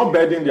 You cannot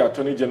burden the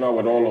Attorney General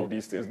with all of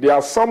these things. There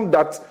are some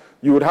that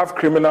you would have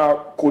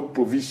criminal code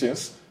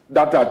provisions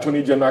that the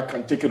Attorney General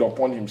can take it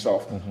upon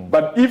himself. Mm-hmm.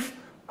 But if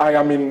I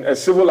am in a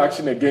civil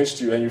action against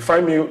you and you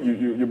find me,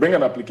 you bring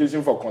an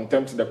application for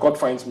contempt, the court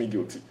finds me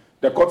guilty.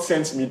 The court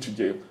sends me to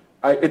jail.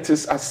 It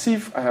is as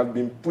if I have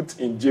been put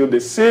in jail. The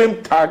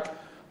same tag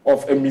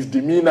of a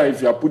misdemeanor,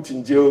 if you are put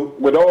in jail,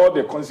 with all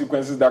the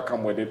consequences that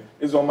come with it,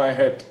 is on my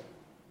head.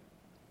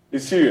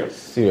 It's serious.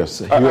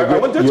 Serious. You're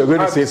going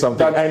to say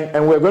something.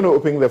 And we're going to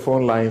open the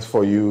phone lines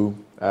for you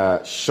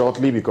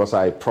shortly because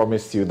I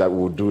promised you that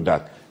we'll do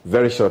that.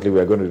 Very shortly,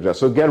 we're going to do that.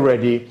 So get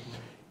ready.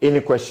 Any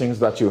questions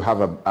that you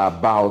have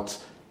about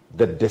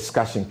the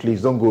discussion,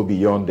 please don't go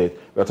beyond it.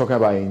 We're talking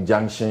about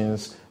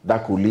injunctions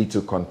that could lead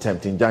to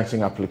contempt,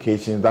 injunction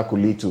applications that could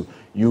lead to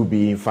you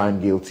being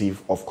found guilty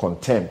of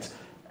contempt,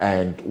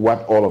 and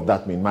what all of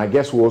that means. My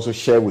guest will also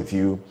share with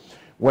you,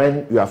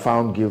 when you are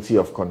found guilty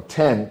of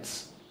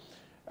contempt,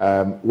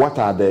 what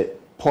are the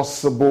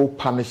possible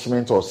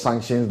punishments or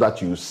sanctions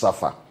that you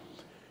suffer.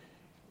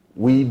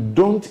 We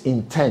don't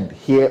intend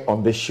here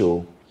on the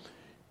show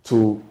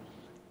to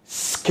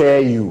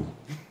scare you.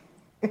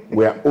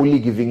 We are only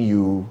giving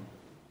you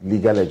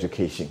legal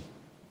education.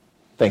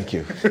 Thank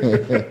you.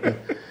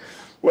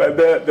 Well,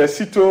 the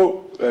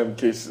CITO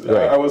case,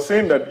 right. I was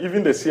saying that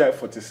even the CI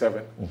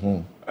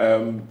 47,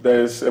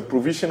 there's a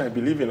provision, I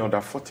believe, in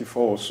Order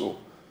 44 or so,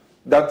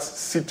 that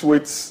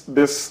situates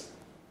this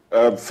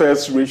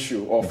first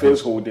ratio or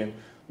first holding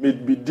may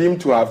be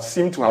deemed to have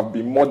seemed to have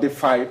been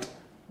modified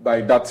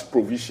by that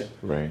provision.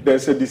 Right.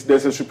 There's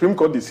a Supreme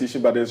Court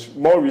decision, but there's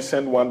more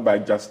recent one by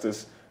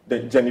Justice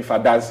Jennifer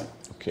Dazi.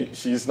 Okay.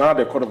 She is now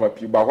the Court of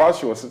Appeal, but while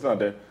she was sitting at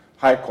the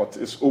High Court,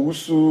 it's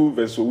Owusu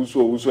versus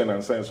Owusu and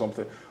Ansa and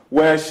something,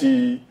 where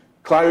she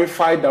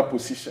clarified that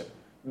position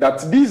that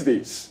these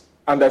days,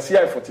 under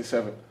CI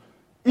 47,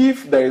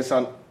 if there is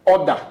an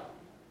order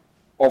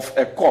of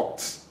a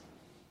court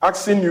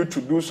asking you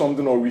to do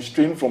something or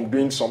restrain from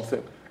doing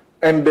something,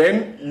 and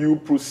then you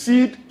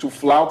proceed to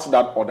flout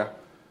that order,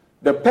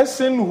 the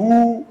person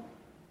who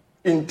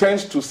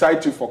intends to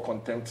cite you for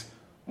contempt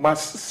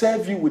must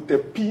serve you with a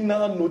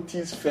penal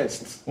notice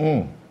first.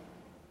 And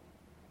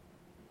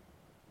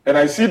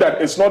I see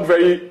that it's not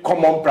very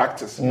common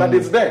practice, but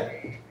it's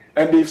there.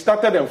 and they've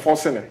started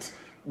enforcing it.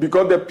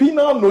 Because the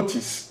penal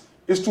notice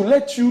is to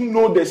let you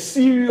know the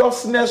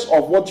seriousness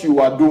of what you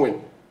are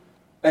doing.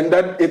 And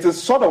that it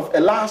is sort of a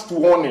last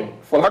warning,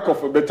 for lack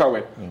of a better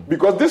word.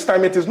 Because this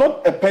time it is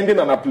not a pending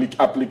an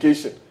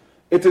application.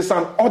 It is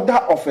an order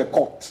of a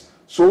court.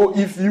 So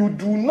if you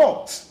do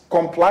not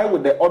comply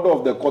with the order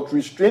of the court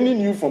restraining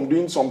you from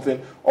doing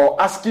something or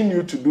asking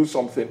you to do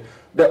something,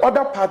 the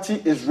other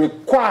party is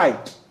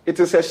required, it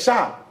is a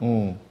shall,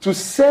 to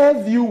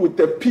serve you with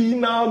a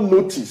penal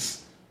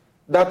notice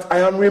that I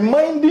am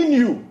reminding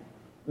you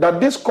that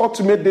this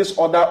court made this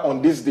order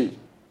on this day,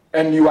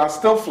 and you are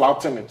still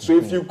flouting it. So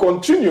if you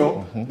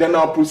continue, then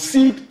I'll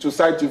proceed to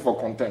cite you for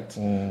contempt.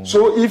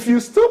 So if you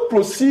still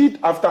proceed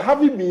after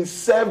having been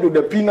served with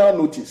the penal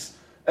notice,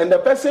 and the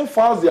person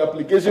files the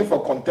application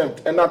for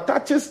contempt and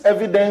attaches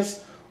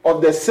evidence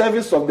of the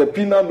service of the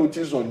penal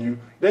notice on you,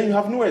 then you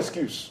have no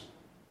excuse.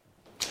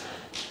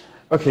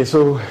 Okay,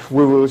 so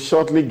we will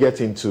shortly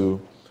get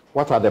into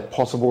what are the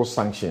possible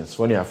sanctions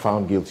when you are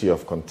found guilty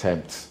of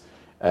contempt,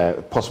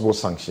 possible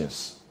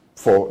sanctions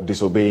for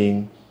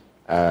disobeying,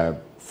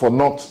 for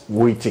not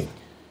waiting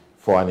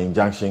for an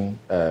injunction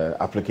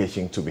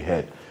application to be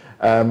heard.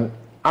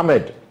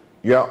 Ahmed,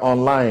 you are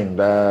online.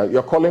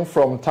 You're calling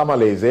from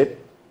Tamale, is it?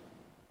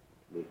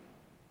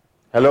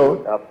 Hello?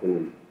 Good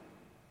afternoon.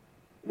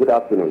 Good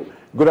afternoon.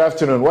 Good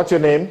afternoon. What's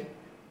your name?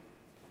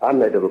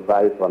 Ahmed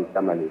Rufai from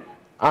Tamale.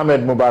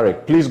 Ahmed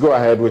Mubarak, please go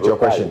ahead with your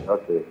question.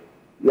 Okay.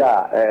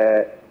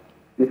 Yeah,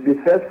 if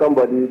you serve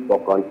somebody for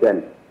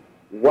contempt,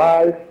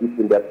 while he's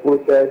in the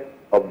process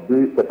of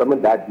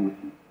performing that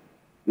duty,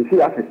 you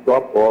still have to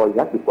stop or you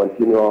have to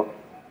continue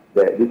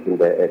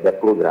the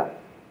program.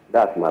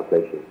 That's my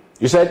question.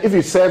 You said if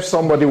you serve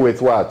somebody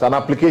with what? An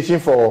application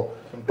for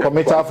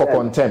committal for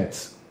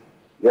contempt.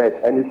 Yes,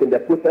 and it's in the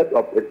process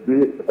of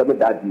performing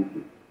that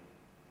duty.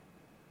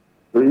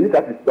 So you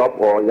have to stop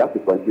or you have to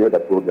continue the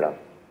program.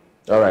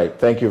 All right.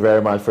 Thank you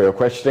very much for your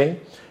questioning.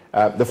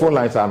 The phone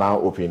lines are now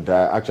opened.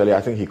 Actually,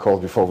 I think he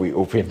called before we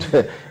opened.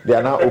 They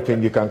are now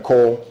open. You can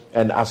call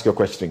and ask your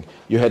question.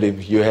 You heard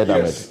him. You heard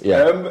yes. Ahmed.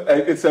 Yeah.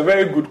 It's a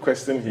very good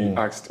question he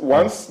asked.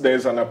 Once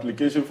there's an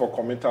application for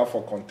committal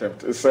for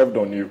contempt, it's served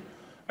on you,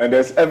 and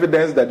there's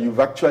evidence that you've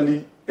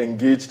actually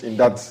engaged in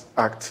that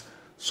act,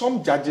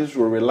 some judges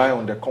will rely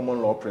on the common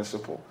law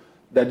principle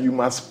that you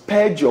must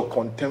purge your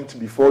contempt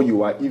before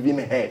you are even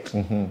heard.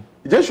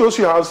 It just shows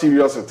you how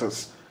serious it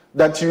is.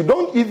 That you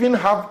don't even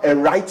have a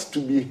right to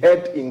be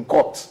heard in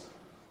court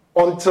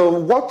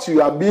until what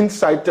you are being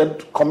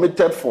cited,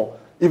 committed for,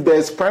 if there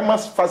is prima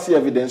facie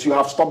evidence, you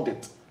have stopped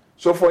it.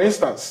 So for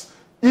instance,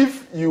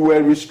 if you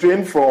were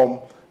restrained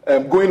from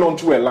going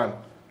onto a land,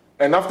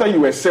 and after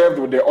you were served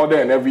with the order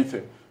and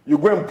everything, you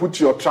go and put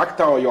your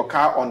tractor or your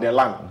car on the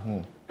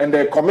land, and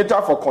the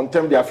committal for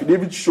contempt, the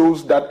affidavit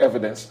shows that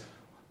evidence,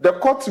 the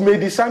court may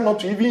decide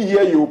not to even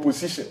hear your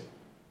opposition.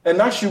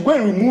 And as you go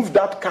and remove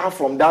that car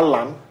from that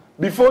land,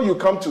 before you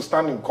come to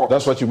stand in court.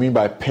 That's what you mean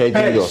by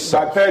purging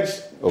yourself. By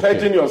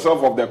purging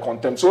yourself of the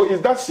contempt. So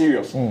is that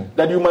serious?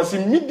 That you must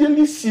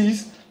immediately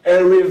cease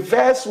and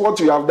reverse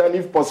what you have done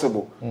if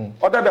possible.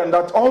 Other than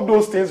that, all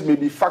those things may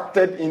be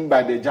factored in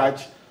by the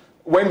judge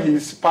when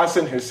he's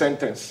passing his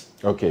sentence.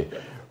 Okay.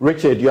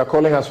 Richard, you are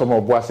calling us from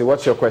Obuasi.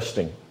 What's your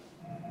question?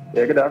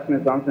 Yeah, good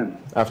afternoon, Samson.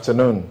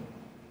 Afternoon.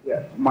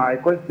 Yeah, my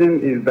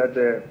question is that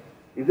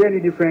is there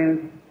any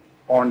difference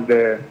on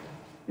the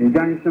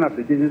injunction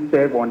application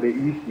served on the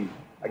EC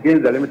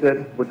against the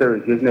limited voter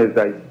registration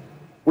exercise,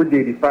 which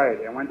they defied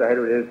and went ahead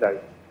with the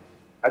exercise,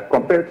 as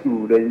compared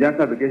to the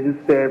injunction application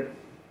served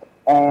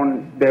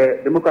on the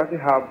Democracy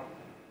Hub,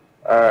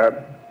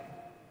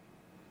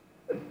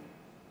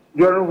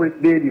 during which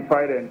they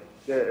defied and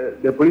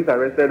the police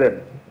arrested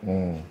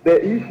them. The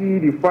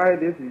EC defied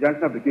this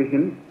injunction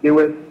application. They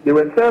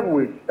were served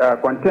with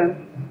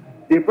contempt.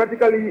 They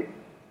practically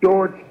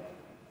told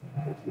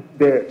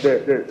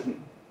the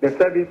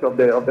service of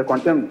the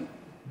contempt,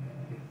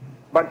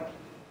 but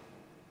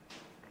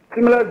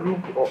similar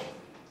group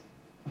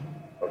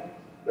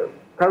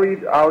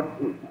carried out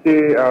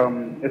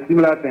a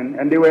similar thing,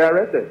 and they were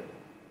arrested.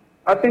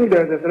 I think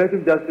there's a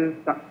selective justice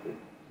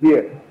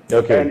here,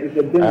 okay, and it's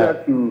a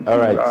danger to. All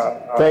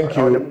right, thank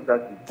you.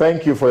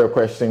 Thank you for your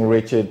question,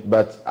 Richard.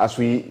 But as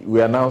we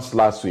announced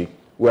last week,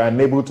 we are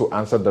unable to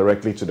answer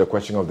directly to the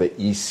question of the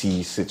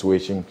EC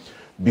situation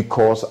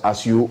because,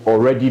 as you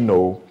already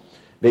know,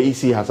 the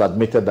EC has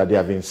admitted that they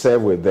have been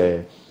served with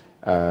the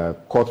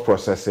court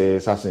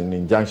processes, as in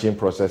injunction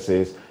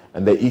processes,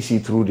 and the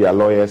EC, through their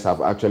lawyers,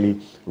 have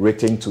actually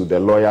written to the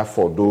lawyer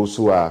for those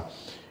who are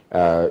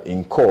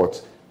in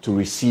court to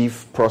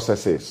receive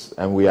processes.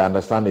 And we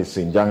understand it's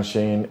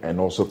injunction and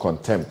also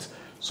contempt.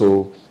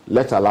 So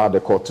let's allow the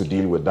court to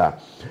deal with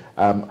that.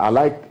 I'd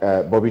like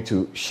Bobby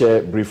to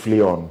share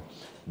briefly on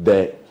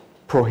the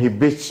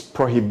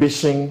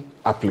prohibition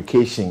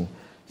application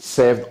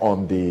served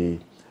on the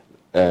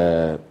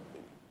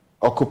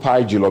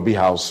Occupy Jilobi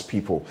House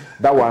people.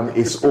 That one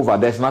is over.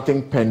 There's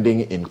nothing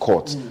pending in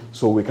court,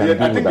 so we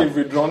can. I think they've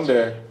withdrawn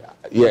the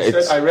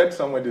I read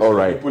somewhere this all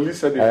right. The police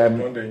said they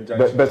withdrawn the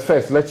injunction. But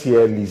first, let's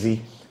hear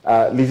Lizzie.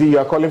 Lizzie, you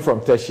are calling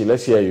from Teshi.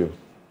 Let's hear you.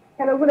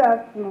 Hello, good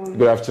afternoon.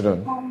 Good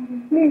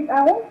afternoon. Please,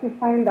 I want to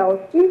find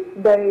out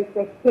if there is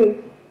a case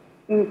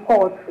in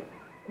court.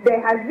 There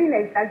has been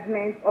a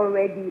judgment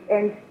already,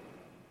 and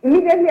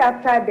immediately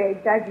after the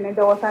judgment,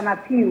 there was an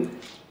appeal.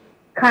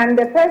 Can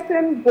the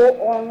person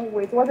go on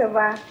with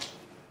whatever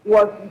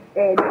was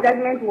the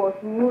judgment was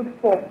ruled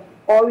for,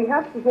 or we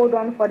have to hold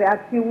on for the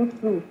appeal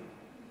to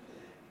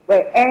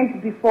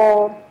end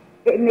before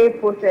any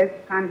process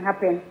can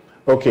happen?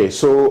 Okay,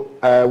 so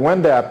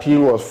when the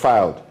appeal was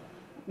filed,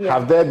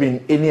 have there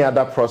been any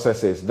other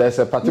processes? There's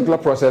a particular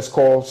process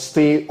called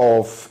stay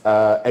of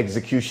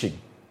execution.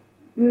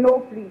 No,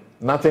 please.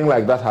 Nothing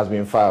like that has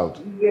been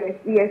filed? Yes,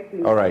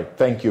 please. All right,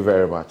 thank you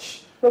very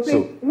much. So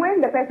please,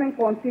 when the person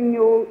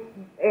continues,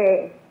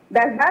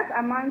 does that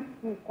amount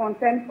to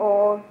contempt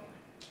or...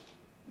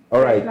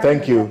 All right,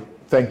 thank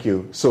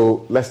you.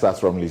 So let's start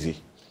from Lizzie.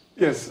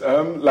 Yes,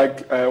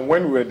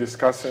 when we were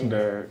discussing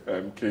the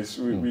case,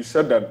 we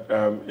said that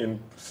in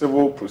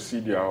civil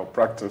procedure or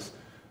practice,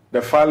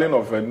 the filing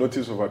of a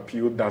notice of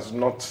appeal does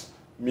not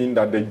mean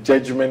that the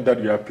judgment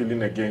that you're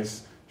appealing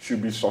against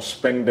should be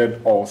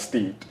suspended or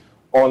stayed,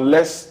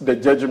 unless the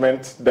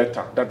judgment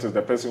debtor, that is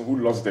the person who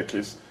lost the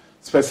case,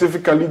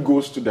 specifically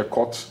goes to the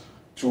court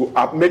to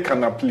make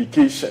an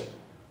application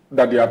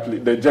that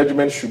the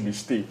judgment should be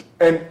stayed.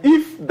 And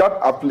if that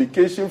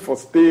application for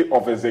stay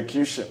of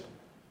execution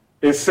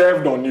is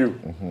served on you,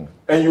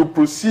 and you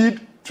proceed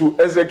to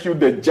execute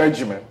the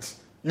judgment,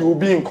 you will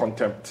be in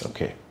contempt.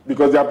 Okay.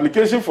 Because the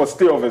application for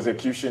stay of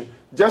execution,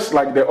 just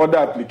like the other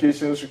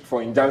applications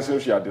for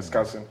injunctions we are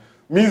discussing,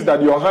 means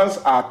that your hands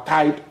are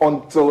tied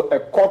until a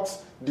court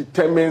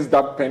determines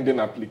that pending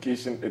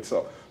application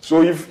itself.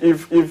 So if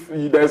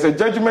there's a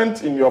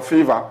judgment in your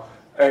favor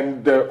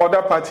and the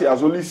other party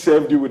has only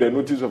served you with a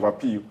notice of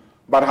appeal,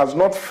 but has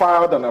not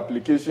filed an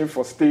application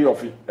for stay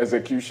of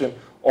execution,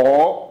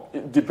 or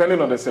depending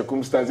on the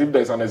circumstance, if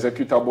there's an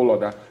executable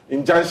order,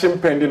 injunction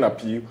pending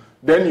appeal,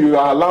 then you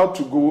are allowed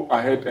to go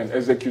ahead and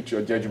execute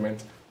your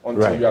judgment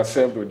until you are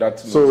served with that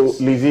notice.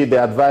 So, Lizzie,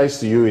 the advice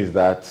to you is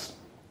that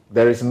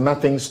there is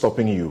nothing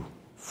stopping you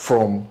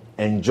from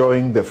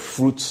enjoying the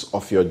fruits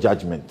of your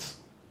judgment.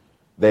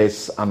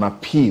 There's an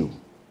appeal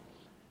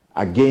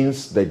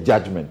against the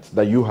judgment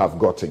that you have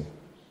gotten.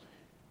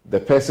 The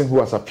person who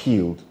has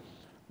appealed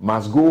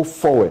must go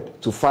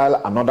forward to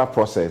file another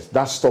process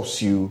that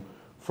stops you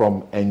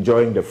from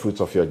enjoying the fruits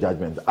of your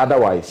judgment.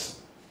 Otherwise,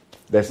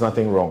 there's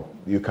nothing wrong.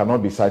 You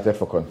cannot be cited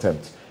for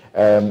contempt.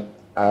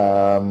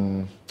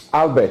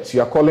 Albert,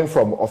 you are calling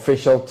from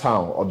official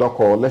town,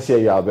 Odoko. Let's hear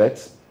you,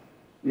 Albert.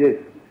 Yes.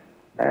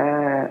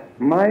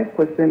 My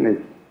question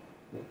is,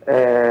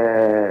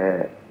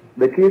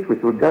 the case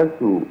with regards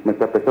to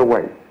Mr. Professor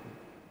White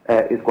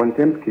is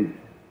contempt case.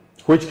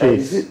 Which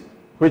case?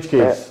 Which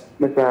case?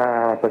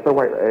 Mr.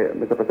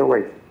 Professor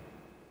White.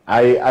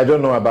 I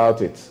don't know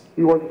about it.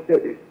 He was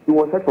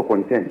set for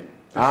contempt.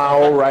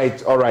 All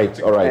right.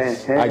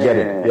 I get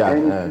it. Yeah.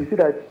 And you see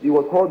that he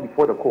was called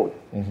before the court,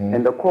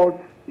 and the court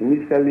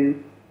initially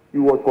he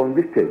was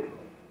convicted.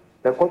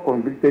 The court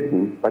convicted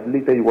him, but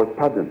later he was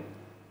pardoned.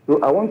 So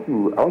I want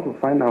to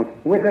find out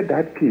whether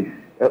that case,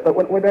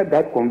 whether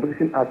that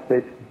conviction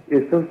aspect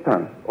is still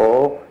stands,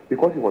 or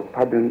because he was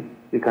pardoned,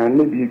 he can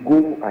maybe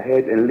go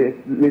ahead and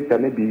later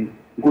maybe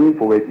going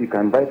forward he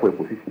can vie for a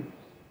position.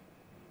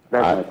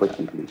 That's my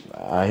question, please.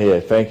 I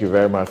hear. Thank you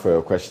very much for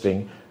your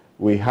question.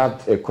 We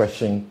had a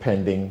question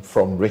pending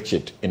from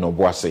Richard in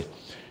Obuasi,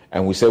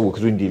 and we said we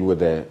couldn't deal with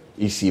the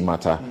EC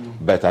matter,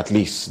 but at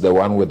least the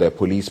one with the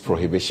police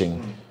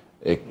prohibition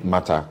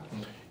matter.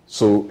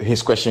 So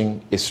his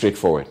question is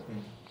straightforward.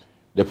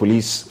 The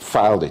police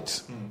filed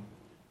it,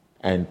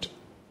 and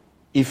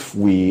if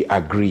we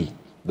agree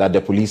that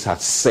the police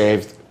had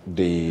served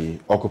the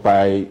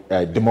Occupy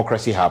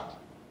Democracy Hub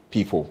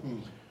people,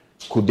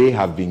 could they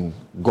have been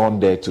gone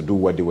there to do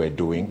what they were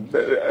doing,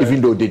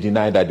 even though they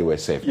denied that they were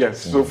served?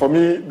 Yes. So for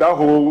me, that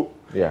whole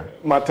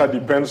matter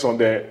depends on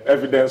the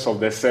evidence of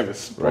the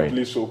service,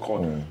 properly so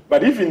called.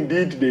 But if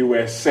indeed they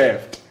were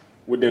served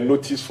with the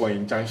notice for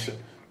injunction,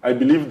 I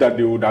believe that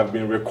they would have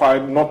been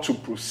required not to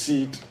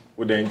proceed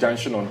with the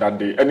injunction on that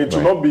day. And it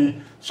will not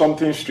be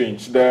something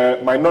strange.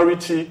 The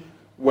minority,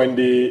 when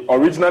they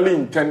originally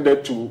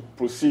intended to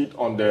proceed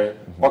on the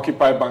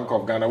Occupy Bank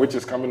of Ghana, which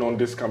is coming on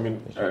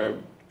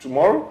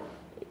tomorrow?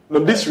 No,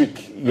 this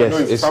week. Yes,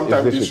 it's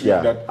sometime this week.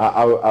 Yeah.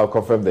 I'll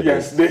confirm that.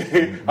 Yes,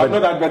 they are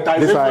not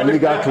advertising. This is a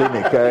legal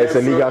clinic. It's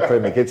a legal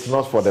clinic. It's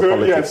not for the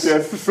politics.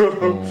 Yes. So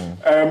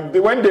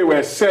when they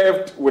were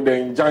served with the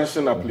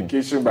injunction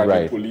application by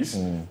the police,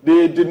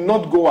 they did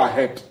not go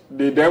ahead.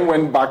 They then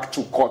went back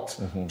to court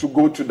to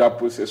go to that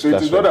process. So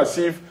it is not as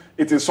if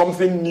it is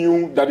something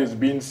new that is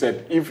being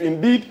said. If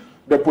indeed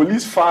the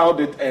police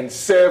filed it and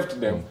served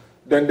them,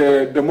 then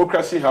the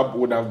Democracy Hub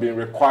would have been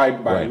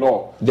required by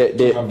law.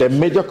 The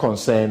major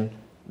concern,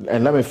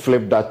 and let me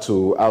flip that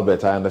to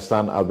Albert. I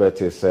understand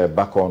Albert is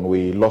back on.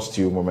 We lost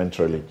you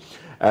momentarily.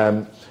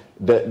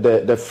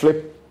 The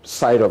flip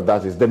side of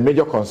that is, the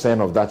major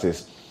concern of that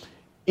is,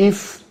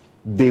 if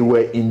they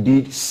were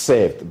indeed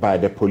served by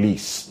the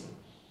police,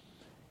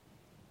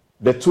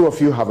 the two of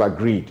you have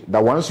agreed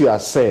that once you are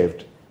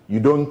served, you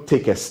don't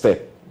take a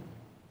step.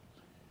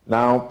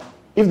 Now,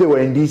 if they were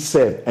indeed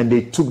served and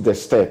they took the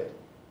step,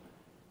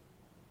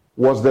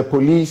 was the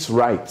police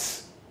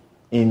right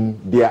in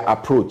their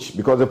approach?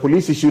 Because the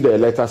police issued a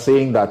letter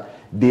saying that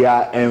they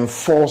are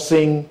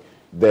enforcing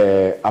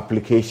the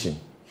application.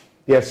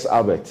 Yes,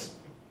 Albert.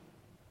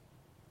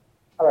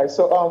 All right,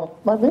 so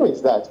my view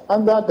is that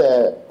under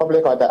the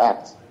Public Order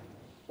Act,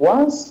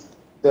 once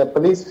the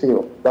police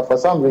feel that for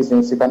some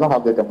reasons you cannot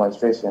have the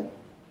demonstration,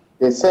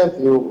 they serve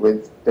you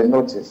with the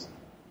notice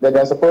that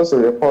they're supposed to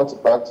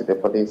report back to the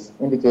police,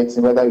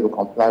 indicating whether you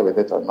comply with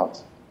it or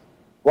not.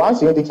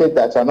 Once you indicate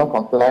that you're not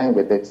complying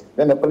with it,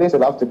 then the police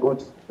will have to go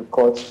to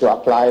court to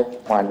apply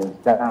for an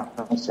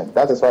injunction.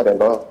 That is what the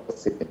law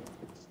says.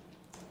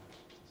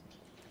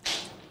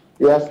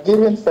 You have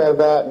given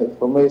further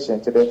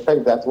information to the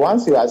effect that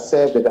once you are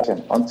served the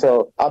action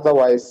until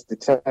otherwise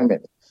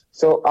determined.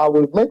 So I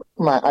will make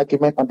my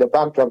argument on the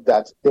backdrop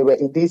that they were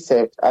indeed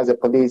served as the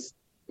police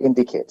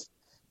indicates.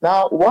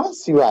 Now,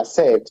 once you are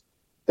served,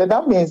 then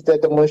that means the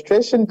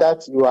demonstration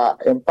that you are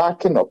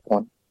embarking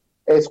upon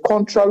is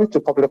contrary to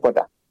public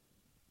order.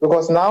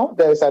 Because now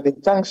there is an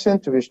injunction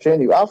to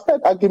restrain you. I've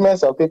heard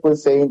arguments of people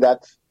saying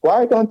that,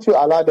 why don't you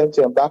allow them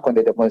to embark on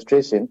the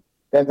demonstration,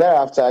 then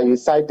thereafter you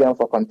cite them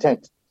for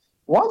contempt.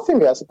 One thing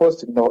we are supposed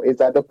to know is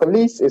that the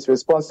police is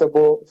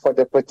responsible for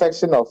the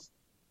protection of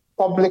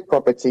public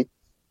property.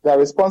 They are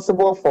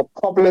responsible for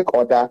public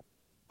order,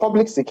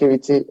 public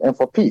security, and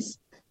for peace.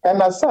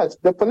 And as such,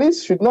 the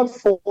police should not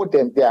fold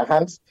their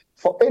hands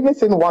for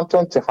anything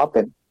wanton to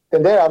happen.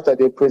 And thereafter,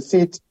 they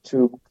proceed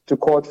to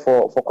court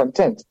for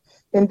contempt.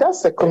 In that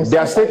circumstance,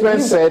 their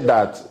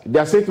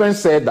statement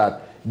said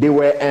that they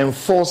were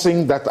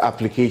enforcing that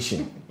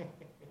application.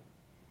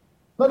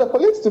 No, the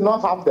police do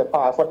not have the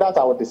power. For that,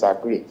 I would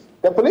disagree.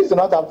 The police do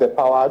not have the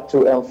power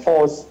to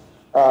enforce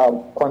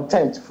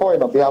contempt for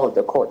and on behalf of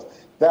the court.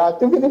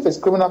 Even if it's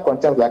criminal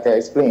contempt, like I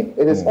explained,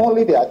 it is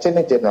only the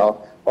Attorney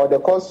General or the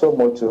court suo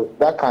motu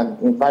that can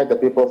invite the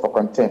people for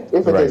contempt.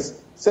 If it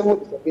is civil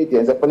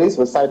disobedience, the police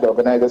will cite the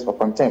organizers for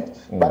contempt.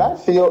 But I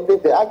feel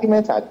if the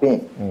argument had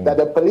been that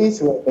the police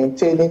were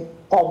maintaining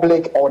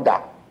public order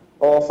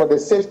or for the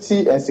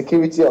safety and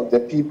security of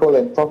the people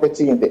and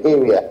property in the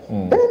area,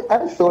 then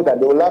I feel that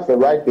they will have the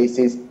right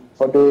basis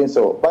for doing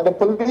so. But the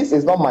police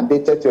is not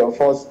mandated to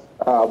enforce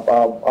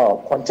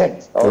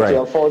contempt or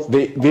to enforce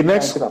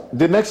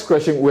the next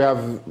question. We have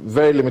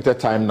very limited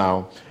time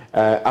now.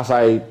 As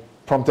I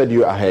prompted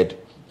you ahead,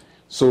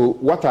 so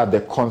what are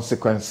the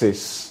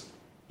consequences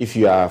if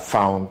you are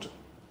found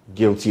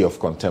guilty of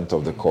contempt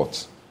of the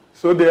court?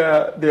 So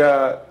there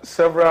are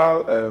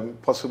several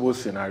possible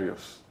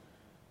scenarios.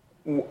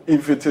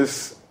 If it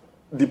is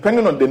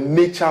depending on the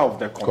nature of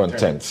the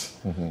contempt.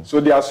 So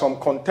there are some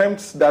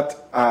contempts that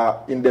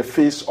are in the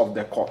face of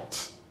the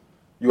court.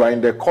 You are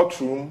in the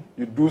courtroom,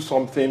 you do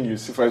something, you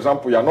see, for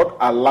example, you are not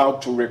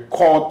allowed to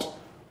record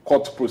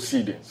court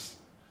proceedings.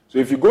 So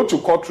if you go to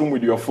courtroom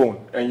with your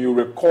phone and you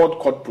record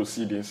court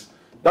proceedings,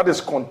 that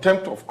is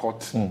contempt of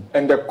court.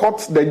 And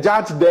the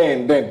judge there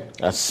and then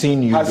has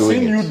seen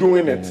you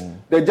doing it.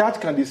 The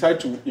judge can decide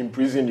to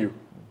imprison you,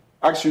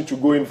 ask you to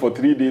go in for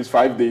 3 days,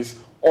 5 days,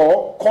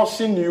 or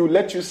caution you,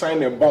 let you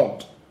sign a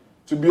bond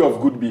to be of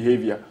good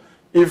behavior.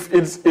 If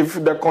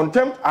the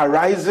contempt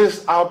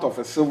arises out of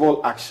a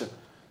civil action,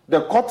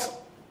 the court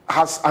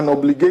has an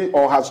obligation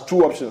or has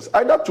two options: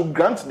 either to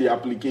grant the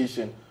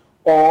application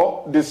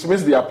or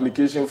dismiss the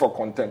application for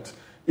contempt.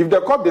 If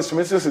the court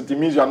dismisses it, it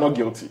means you are not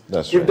guilty.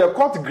 If the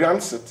court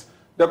grants it,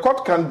 the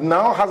court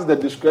now has the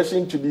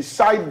discretion to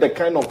decide the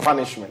kind of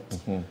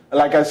punishment.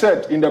 Like I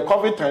said, in the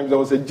COVID times, there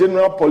was a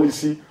general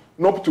policy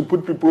not to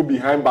put people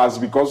behind bars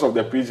because of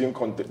the prison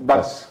contempt.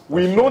 But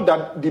we know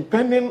that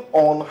depending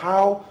on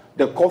how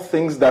the court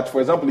thinks that,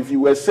 for example, if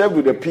you were served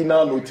with a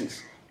penal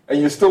notice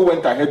and you still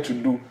went ahead to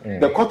do,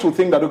 the court will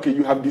think that, okay,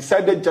 you have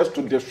decided just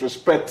to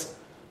disrespect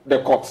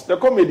the court. The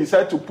court may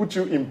decide to put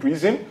you in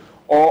prison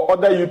or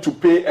order you to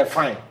pay a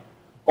fine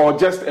or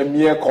just a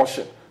mere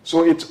caution.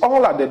 So it's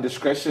all at the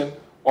discretion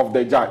of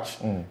the judge.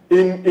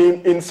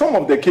 In some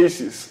of the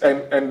cases,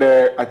 and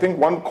I think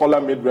one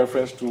caller made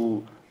reference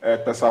to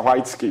Tessa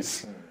White's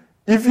case.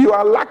 If you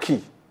are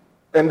lucky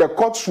and the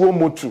court suo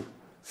motu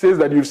says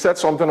that you've said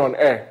something on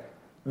air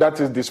that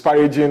is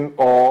disparaging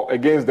or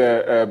against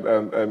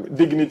the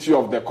dignity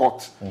of the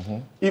court,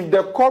 if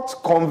the court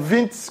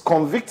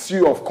convicts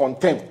you of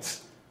contempt,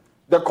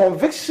 the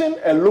conviction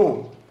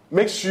alone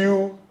makes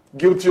you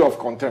guilty of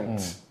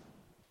contempt.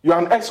 You are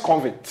an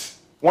ex-convict.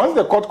 Once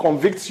the court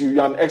convicts you,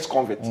 you are an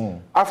ex-convict.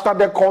 After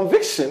the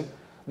conviction,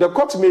 the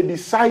court may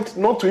decide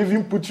not to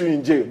even put you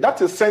in jail.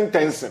 That is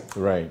sentencing.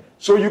 Right.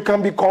 So you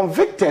can be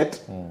convicted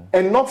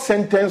and not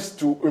sentenced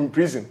to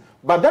imprison.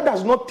 But that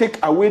does not take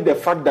away the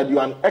fact that you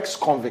are an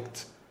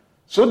ex-convict.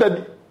 So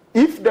that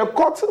if the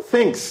court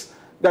thinks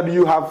that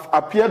you have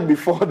appeared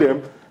before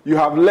them you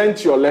have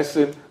learnt your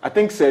lesson. I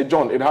think Sir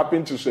John, it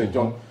happened to Sir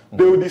John.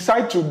 They will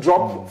decide to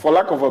drop, for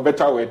lack of a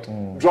better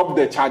word, drop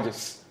the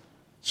charges.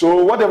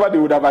 So whatever they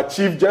would have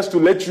achieved just to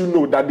let you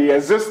know that they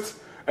exist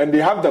and they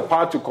have the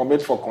power to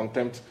commit for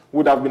contempt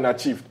would have been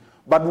achieved.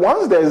 But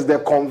once there is the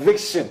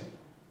conviction,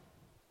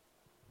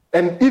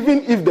 and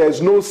even if there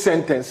is no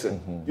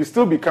sentencing, he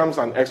still becomes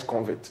an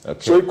ex-convict. Okay.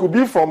 So it could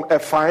be from a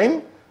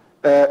fine,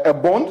 a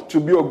bond to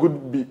be a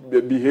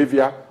good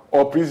behavior,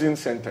 or prison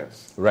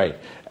sentence. Right.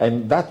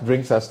 And that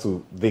brings us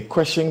to the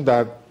question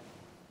that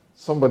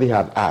somebody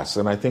had asked,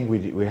 and I think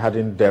we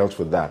hadn't dealt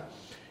with that,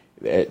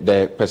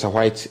 the Pesah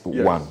White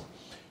one.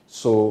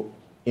 So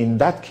in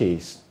that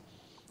case,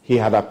 he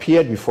had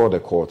appeared before the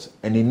court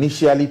and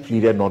initially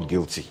pleaded not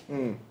guilty.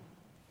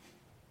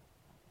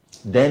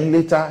 Then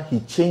later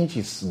he changed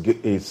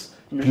his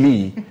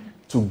plea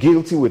to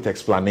guilty with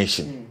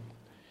explanation.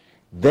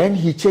 Then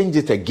he changed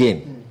it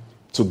again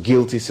to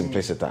guilty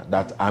simpliciter,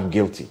 that I'm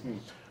guilty.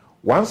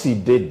 Once he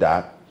did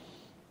that,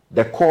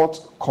 the court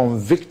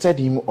convicted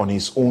him on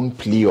his own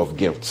plea of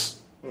guilt.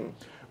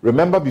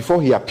 Remember,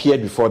 before he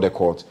appeared before the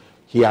court,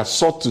 he had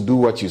sought to do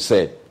what you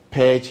said,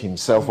 purge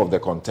himself of the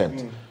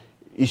contempt.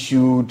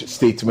 Issued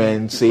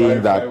statements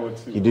saying that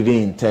he didn't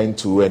intend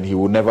to and he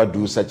would never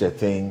do such a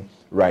thing.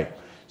 Right.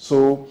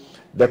 So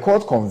the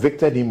court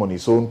convicted him on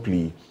his own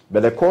plea,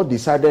 but the court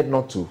decided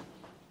not to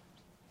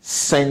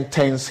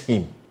sentence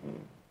him.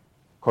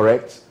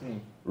 Correct?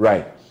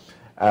 Right.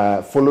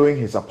 Following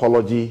his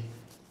apology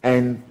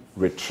and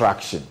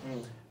retraction.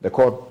 The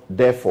court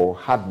therefore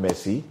had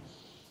mercy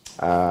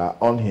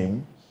on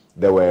him.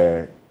 There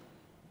were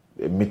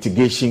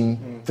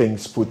mitigation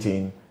things put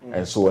in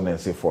and so on and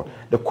so forth.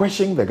 The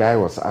question the guy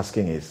was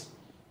asking is,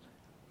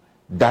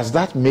 does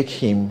that make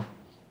him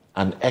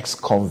an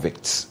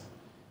ex-convict,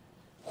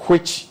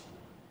 which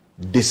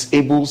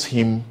disables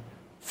him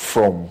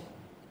from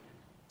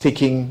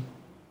taking,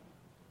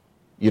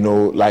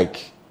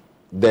 like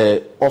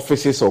the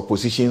offices or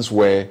positions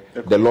where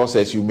the law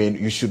says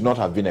you should not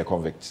have been a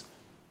convict?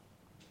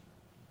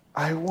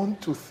 I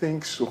want to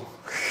think so.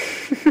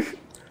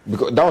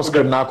 Because that was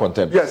criminal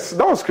contempt. Yes,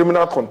 that was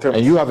criminal contempt.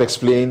 And you have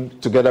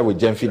explained together with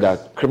Jemfi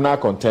that criminal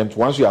contempt,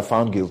 once you are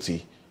found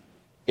guilty,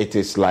 it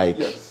is like,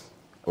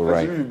 all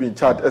right. You've been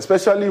charged,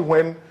 especially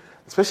when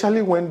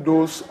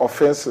those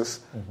offenses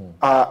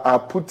are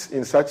put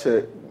in such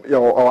a,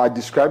 or are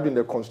described in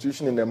the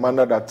Constitution in a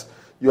manner that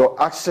your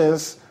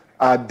actions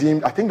are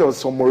deemed. I think there was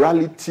some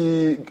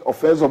morality,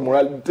 offense of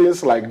morality,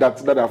 things like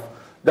that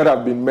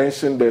have been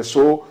mentioned there.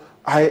 So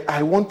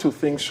I want to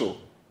think so.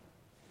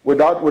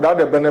 Without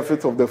the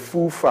benefit of the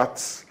full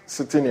facts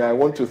sitting here, I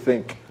want to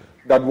think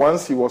that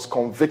once he was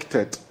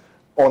convicted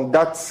on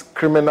that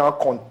criminal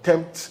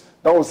contempt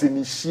that was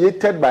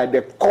initiated by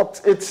the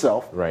court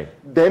itself, right,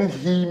 then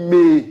he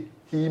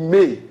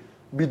may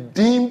be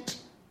deemed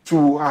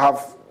to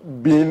have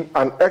been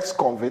an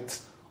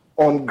ex-convict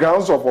on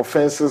grounds of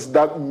offenses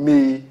that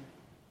may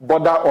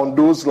border on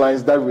those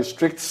lines that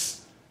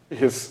restricts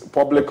his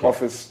public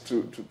office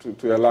to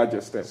a large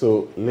extent.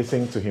 So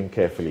listen to him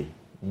carefully.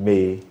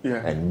 May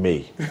and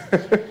May.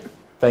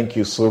 Thank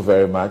you so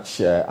very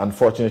much.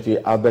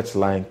 Unfortunately, Albert's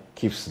line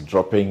keeps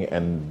dropping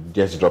and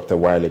just dropped a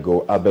while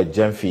ago. Albert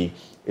Jemfi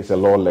is a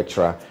law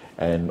lecturer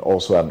and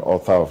also an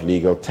author of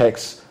legal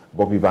texts.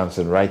 Bobby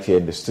Banson, right here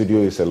in the studio,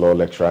 is a law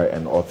lecturer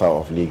and author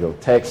of legal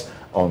texts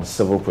on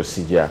civil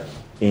procedure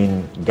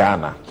in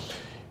Ghana.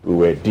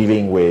 We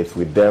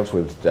dealt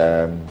with,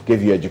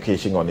 give you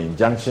education on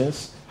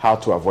injunctions, how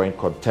to avoid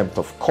contempt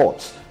of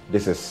court.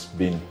 This has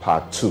been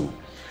part 2.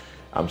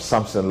 I'm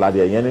Samson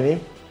Ladia Yenini.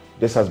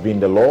 This has been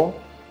The Law.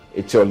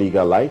 It's your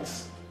legal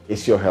lights.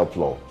 It's your help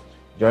law.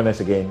 Join us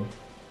again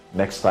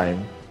next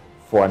time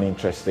for an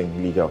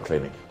interesting legal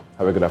clinic.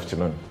 Have a good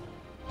afternoon.